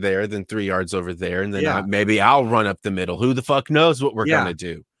 yards over there, then 3 yards over there? And then maybe I'll run up the middle. Who the fuck knows what we're going to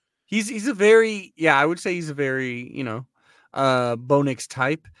do? He's a very, I would say he's a very, Bo Nix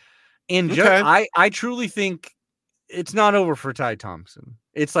type. And I truly think it's not over for Ty Thompson.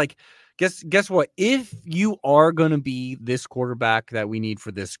 It's like, guess what? If you are going to be this quarterback that we need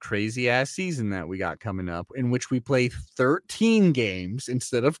for this crazy ass season that we got coming up, in which we play 13 games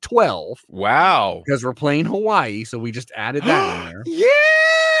instead of 12. Wow. Because we're playing Hawaii. So we just added that in there. Yeah.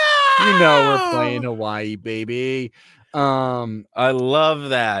 We're playing Hawaii, baby. I love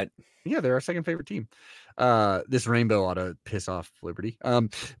that. Yeah, they're our second favorite team. This rainbow ought to piss off Liberty.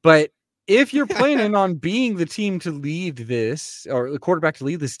 But if you're planning on being the team to lead this, or the quarterback to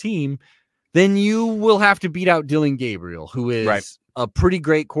lead this team, then you will have to beat out Dylan Gabriel, who is a pretty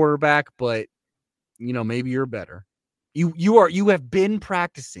great quarterback, but maybe you're better. You have been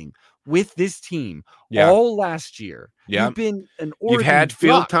practicing with this team all last year. You've been you've had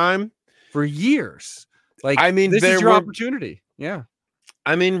field time for years. Like, this is your opportunity. Yeah.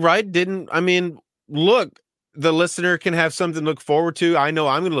 Look, the listener can have something to look forward to. I know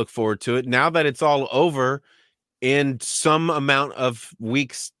I'm going to look forward to it. Now that it's all over, in some amount of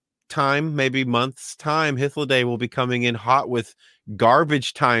weeks' time, maybe months' time, Hythloday will be coming in hot with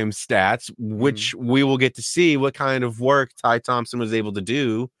garbage time stats, which we will get to see what kind of work Ty Thompson was able to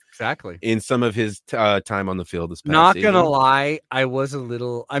do. Exactly. In some of his time on the field this past Not season. gonna lie, I was a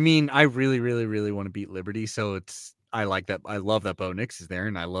little. I really, really, really want to beat Liberty, so I like that. I love that Bo Nix is there,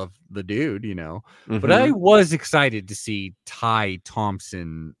 and I love the dude, But I was excited to see Ty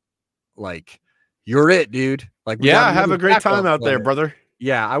Thompson. Like, you're it, dude. Like, have a great time out there, brother.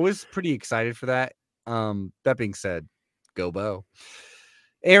 Yeah, I was pretty excited for that. That being said, go Bo.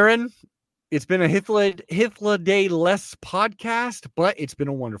 Aaron, it's been a Hythloday less podcast, but it's been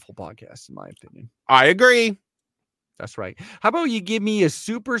a wonderful podcast, in my opinion. I agree. That's right. How about you give me a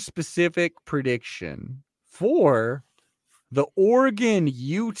super specific prediction for the Oregon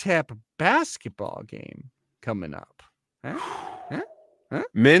UTEP basketball game coming up? Huh?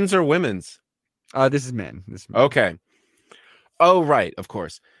 Men's or women's? This is men. Okay. Oh, right. Of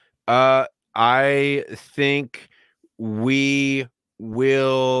course. I think we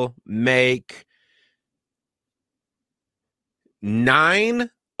will make 9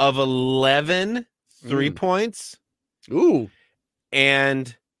 of 11 3-points. Ooh.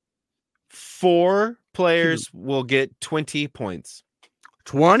 And 4 players will get 20 points.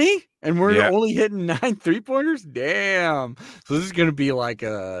 20? And we're Yeah. only hitting 9 3-pointers? Damn. So this is going to be like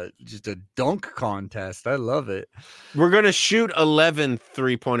just a dunk contest. I love it. We're going to shoot 11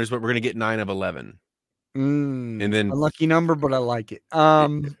 3-pointers, but we're going to get 9 of 11. And then a lucky number, but I like it.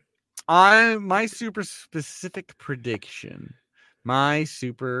 My super specific prediction. I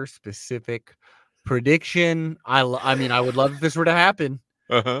mean, I would love if this were to happen.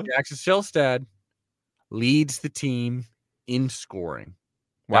 Jackson Shellstad leads the team in scoring.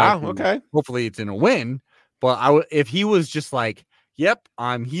 Wow. Okay. Hopefully it's in a win, but if he was just like, yep,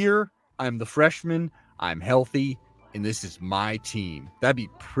 I'm here, I'm the freshman, I'm healthy, and this is my team, that'd be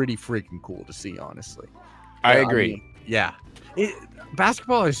pretty freaking cool to see, honestly. I agree. I mean, yeah.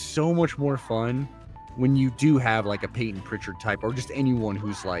 Basketball is so much more fun when you do have like a Peyton Pritchard type, or just anyone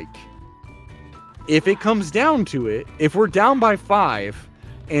who's like, if it comes down to it, if we're down by 5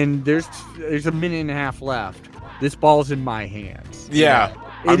 and there's a minute and a half left, this ball's in my hands. Yeah.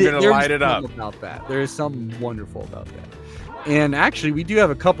 I'm going to light it up. About that. There is something wonderful about that. And actually, we do have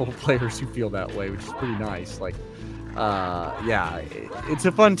a couple of players who feel that way, which is pretty nice. Like, it's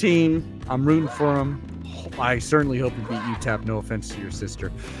a fun team. I'm rooting for them. I certainly hope you beat UTEP. No offense to your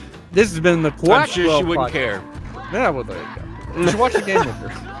sister. This has been the Quack. I'm sure she wouldn't care. Yeah, well, there you go. You should watch the game with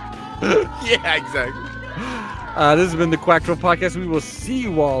her. Yeah, exactly. This has been the Quack 12 podcast. We will see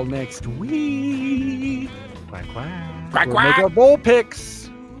you all next week. Quack, quack. Quack, We'll quack. make our bowl picks.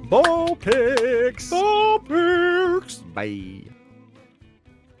 Bowl picks. Bowl picks. Bye.